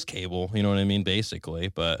cable. You know what I mean? Basically,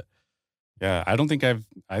 but Yeah, I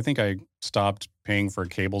think I stopped paying for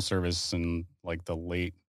cable service in like the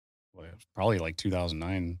late, probably like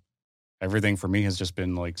 2009. Everything for me has just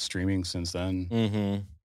been like streaming since then.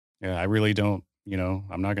 Yeah, I really don't,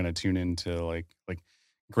 I'm not going to tune into like,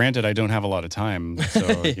 granted, I don't have a lot of time.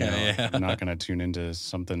 So, Yeah. I'm not going to tune into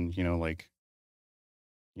something,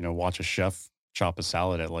 watch a chef chop a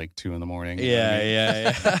salad at like 2 a.m.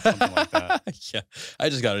 yeah. Something like that. Yeah, I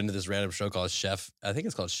just got into this random show called Chef. I think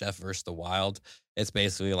it's called Chef vs. the Wild. It's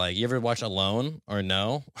basically like, you ever watch Alone or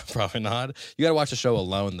no? Probably not. You got to watch the show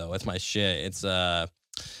Alone though. It's my shit.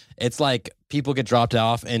 It's like people get dropped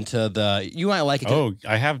off into you might like it. Oh,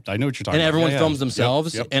 I know what you're talking And about. everyone Yeah, films Yep,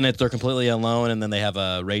 themselves, yep. and they're completely alone, and then they have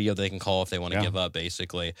a radio they can call if they want to Yeah. give up,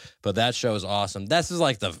 basically. But that show is awesome. This is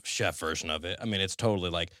like the chef version of it. I mean, it's totally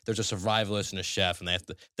like there's a survivalist and a chef, and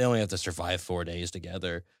they only have to survive 4 days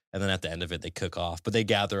together, and then at the end of it, they cook off. But they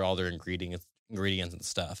gather all their ingredients ingredients and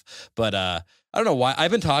stuff. But I don't know why.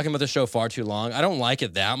 I've been talking about the show far too long. I don't like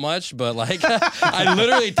it that much, but like I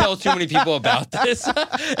literally tell too many people about this.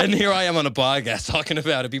 And here I am on a podcast talking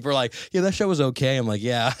about it. People are like, yeah, that show was okay. I'm like,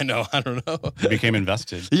 yeah, I know. I don't know. You became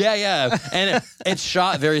invested. Yeah. And it's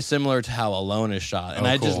shot very similar to how Alone is shot. And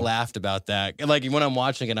I just laughed about that. And like when I'm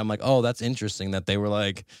watching it, I'm like, oh, that's interesting that they were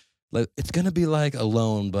like it's going to be like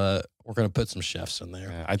Alone, but we're going to put some chefs in there.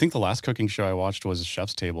 Yeah, I think the last cooking show I watched was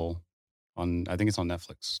Chef's Table. I think it's on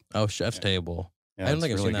Netflix. Oh, Chef's Table. Yeah, I don't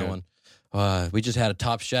think I've seen that one. We just had a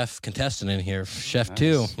top chef contestant in here, Chef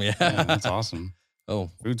 2. Yeah, that's awesome. Oh,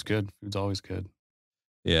 food's good. Food's always good.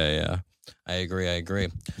 Yeah. I agree.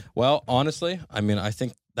 Well, honestly, I mean, I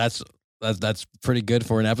think that's pretty good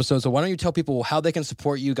for an episode. So why don't you tell people how they can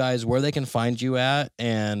support you guys, where they can find you at,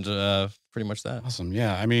 and pretty much that. Awesome.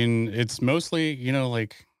 Yeah, I mean, it's mostly,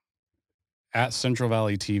 like at Central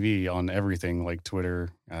Valley TV on everything, like Twitter,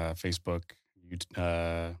 Facebook,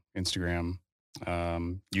 Instagram.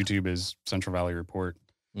 YouTube is Central Valley Report.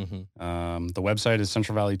 Mm-hmm. The website is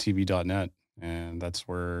centralvalleytv.net, and that's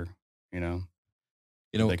where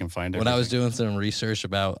they can find it. When I was doing some research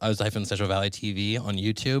I was typing Central Valley TV on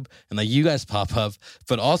YouTube, and like you guys pop up,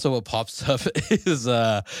 but also what pops up is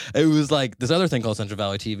it was like this other thing called Central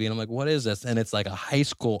Valley TV, and I'm like, what is this? And it's like a high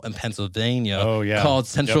school in Pennsylvania called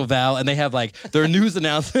Central Valley, and they have like their news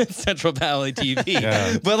announcements Central Valley TV.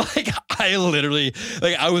 Yeah. But like I literally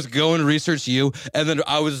I was going to research you, and then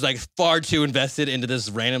I was like far too invested into this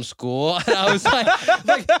random school, and I was like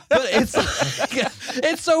but it's like,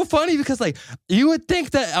 it's so funny because like you would think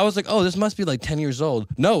that I was like, oh, this must be like 10 years old.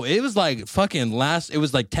 No, it was like fucking it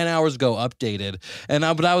was like 10 hours ago updated.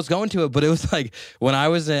 But I was going to it, but it was like when I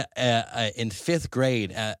was in 5th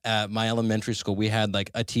grade at my elementary school, we had like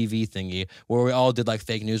a TV thingy where we all did like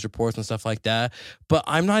fake news reports and stuff like that. But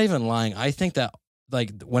I'm not even lying. I think that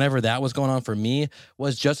like whenever that was going on for me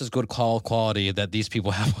was just as good quality that these people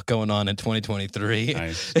have going on in 2023.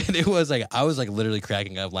 Nice. And it was like, I was like literally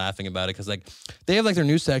cracking up laughing about it. Cause like they have like their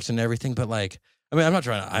news section and everything, but like, I mean, I'm not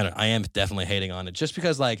trying to, I am definitely hating on it just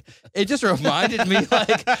because like, it just reminded me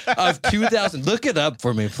like of 2000. Look it up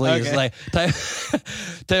for me, please. Okay. Like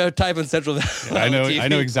type in Central Valley. I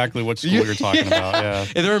know exactly what school you're talking about. Yeah.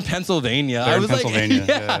 And they're in Pennsylvania. They're in Pennsylvania. Like,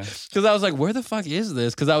 yeah. Cause I was like, where the fuck is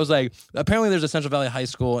this? Cause I was like, apparently there's a Central Valley High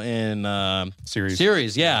School in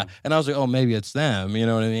Ceres. Yeah. And I was like, oh, maybe it's them. You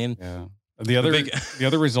know what I mean? Yeah. The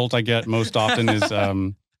other result I get most often is,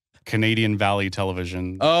 Canadian Valley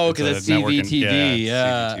Television. Oh, because it's CVTV.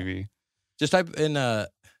 Yeah. CVTV. Just type in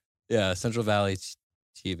Central Valley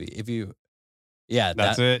TV. If you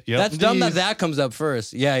that's it. Yep. That's dumb that comes up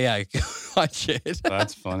first. Yeah. Watch it.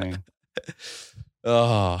 That's funny.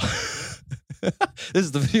 Oh. This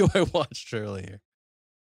is the video I watched earlier.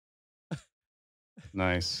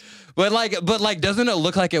 Nice. But doesn't it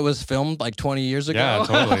look like it was filmed like 20 years ago? Yeah,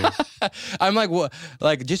 totally. I'm like, what?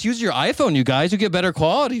 Like, just use your iPhone, you guys. You get better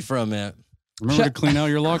quality from it. Remember to clean out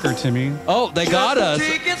your locker, Timmy. Oh, they got us.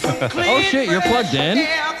 Oh shit, you're plugged in?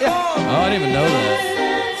 Yeah. Oh, I didn't even know that.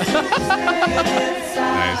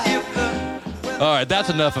 Nice. All right, that's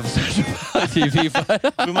enough of Central Valley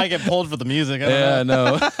TV. We might get pulled for the music. I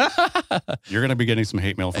know. You're gonna be getting some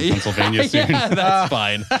hate mail from Pennsylvania soon. Yeah, that's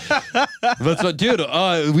fine. But dude,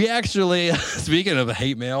 we actually, speaking of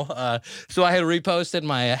hate mail, so I had reposted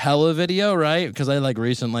my Hella video, right? Because I like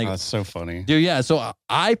recently. That's so funny, dude. Yeah, so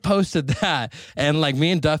I posted that, and like me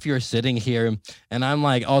and Duffy are sitting here, and I'm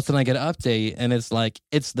like, all of a sudden I get an update, and it's like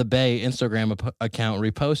it's the Bay Instagram account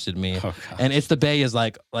reposted me, and it's the Bay is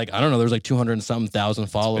like I don't know, there's like 200 and something thousand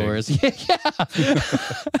followers. Yeah.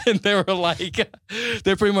 And they were like,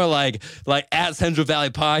 they're pretty much like at Central Valley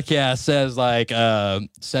Podcast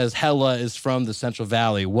says Hella is from the Central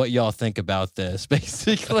Valley. What y'all think about this,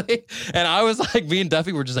 basically? And I was like, me and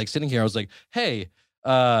Duffy were just like sitting here. I was like, hey,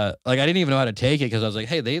 like I didn't even know how to take it because I was like,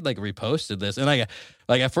 hey, they like reposted this, and like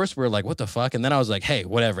at first we were like, what the fuck? And then I was like, hey,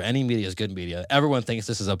 whatever. Any media is good media. Everyone thinks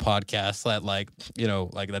this is a podcast that like,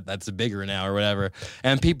 that's bigger now or whatever.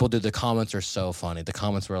 And people, dude, the comments are so funny. The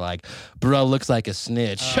comments were like, bro looks like a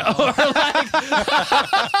snitch. Or like,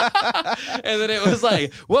 and then it was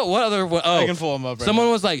like, what other, I can pull them up right someone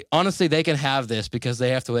now. was like, honestly, they can have this because they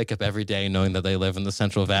have to wake up every day knowing that they live in the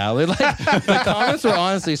Central Valley. Like the comments were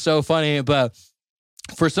honestly so funny, but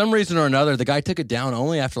for some reason or another, the guy took it down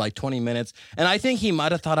only after like 20 minutes. And I think he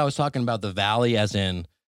might have thought I was talking about the valley as in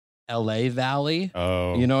LA Valley.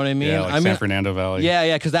 Oh. You know what I mean? Yeah, like San Fernando Valley.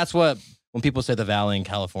 Yeah, because that's what, when people say the valley in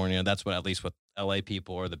California, that's what at least what LA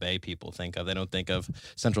people or the Bay people think of. They don't think of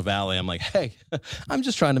Central Valley. I'm like, hey, I'm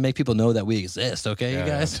just trying to make people know that we exist. Okay, you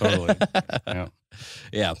guys? Yeah, totally. Yeah.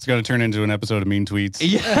 Yeah. It's going to turn into an episode of Mean Tweets.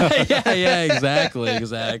 Yeah,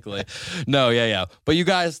 exactly. No, yeah. But you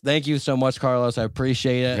guys, thank you so much, Carlos. I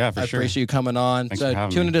appreciate it. Yeah, for I sure. appreciate you coming on. Thanks for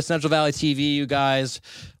having tune me. into Central Valley TV, you guys.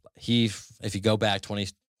 If you go back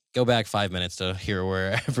 5 minutes to hear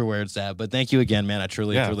everywhere it's at. But thank you again, man. I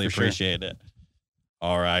truly for sure. appreciate it.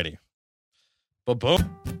 All righty. Boom.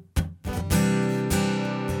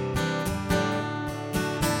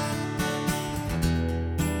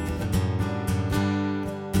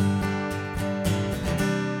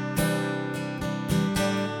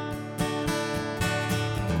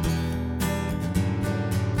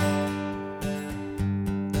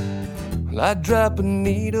 I'd drop a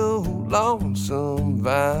needle on some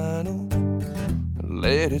vinyl and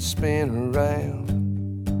let it spin around.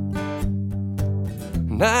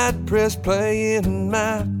 And I'd press play in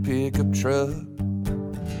my pickup truck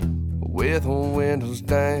with the windows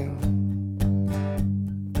down.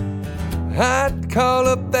 I'd call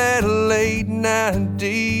up that late night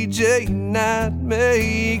DJ and I'd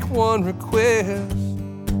make one request.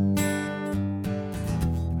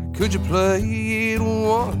 Could you play it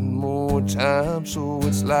one more time so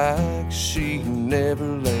it's like she never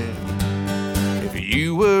left? If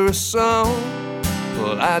you were a song,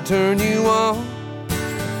 well, I'd turn you on,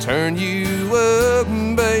 turn you up,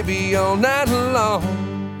 baby, all night long.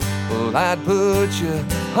 Well, I'd put you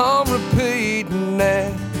on repeat and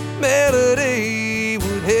that melody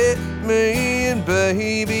would hit me, and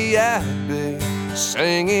baby, I'd be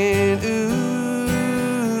singing, ooh.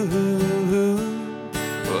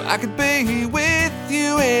 I could be with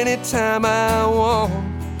you anytime I want.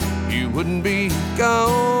 You wouldn't be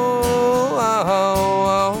gone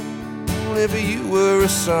if you were a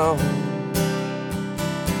song.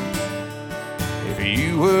 If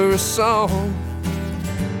you were a song.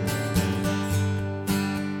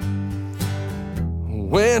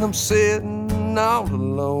 When I'm sitting all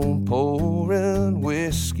alone, pouring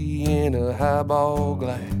whiskey in a highball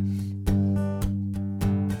glass,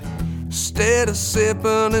 instead of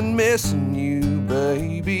sipping and missing you,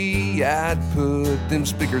 baby, I'd put them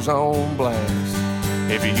speakers on blast.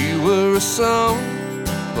 If you were a song,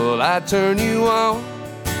 well, I'd turn you on,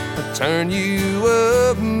 I'd turn you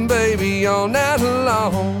up, baby, all night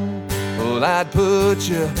long. Well, I'd put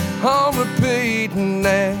you on repeat and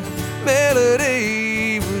that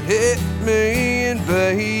melody would hit me, and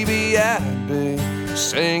baby, I'd be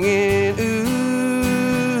singing, ooh.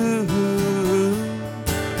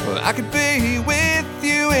 I could be with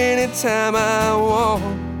you anytime I want.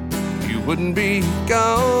 You wouldn't be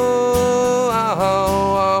gone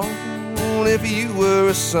if you were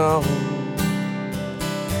a song.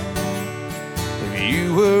 If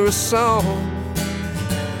you were a song,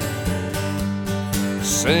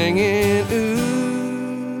 singing,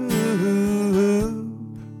 ooh,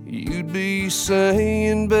 you'd be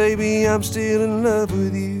saying, baby, I'm still in love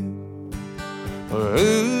with you.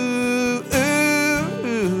 Ooh.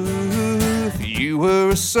 You were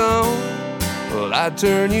a song, well, I'd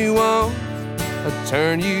turn you on, I'd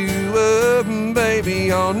turn you up,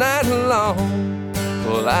 baby, all night long.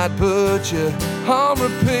 Well, I'd put you on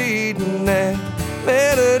repeat and that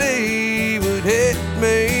melody would hit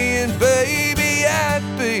me, and baby, I'd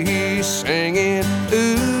be singing,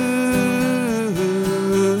 ooh.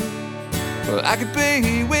 Well, I could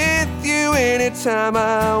be with you anytime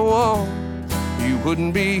I want. You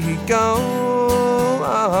wouldn't be gone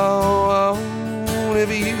if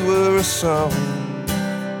you were a song.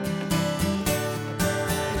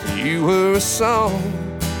 If you were a song,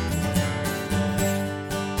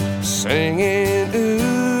 singing,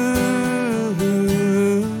 ooh,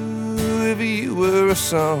 if you were a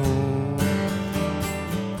song.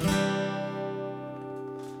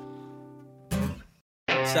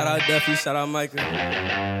 Shout out Duffy, shout out Michael.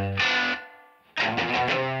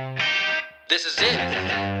 This is it.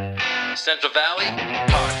 Central Valley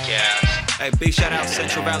Podcast. Hey, big shout out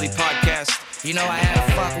Central Valley Podcast. You know I had to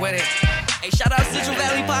fuck with it. Hey, shout out Central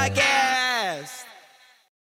Valley Podcast.